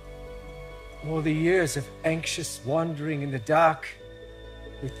 All the years of anxious wandering in the dark,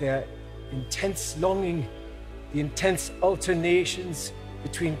 with their intense longing, the intense alternations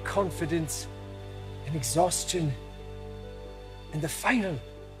between confidence and exhaustion, and the final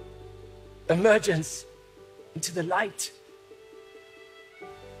emergence into the light.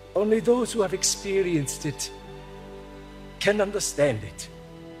 Only those who have experienced it can understand it.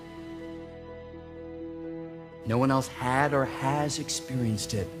 No one else had or has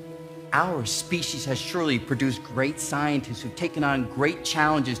experienced it. Our species has surely produced great scientists who've taken on great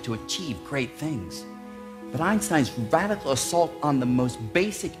challenges to achieve great things. But Einstein's radical assault on the most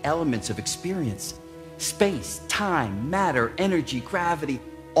basic elements of experience, space, time, matter, energy, gravity,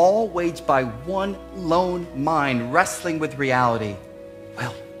 all waged by one lone mind wrestling with reality,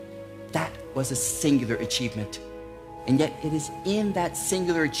 well, that was a singular achievement. And yet it is in that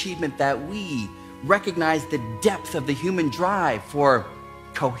singular achievement that we recognize the depth of the human drive for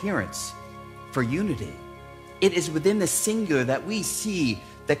coherence, for unity. It is within the singular that we see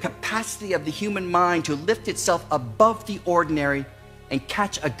the capacity of the human mind to lift itself above the ordinary and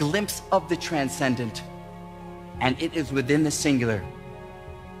catch a glimpse of the transcendent. And it is within the singular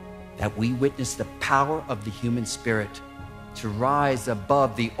that we witness the power of the human spirit to rise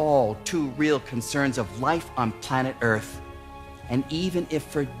above the all too real concerns of life on planet Earth, and even if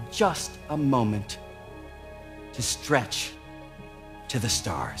for just a moment, to stretch to the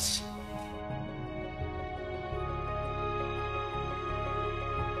stars.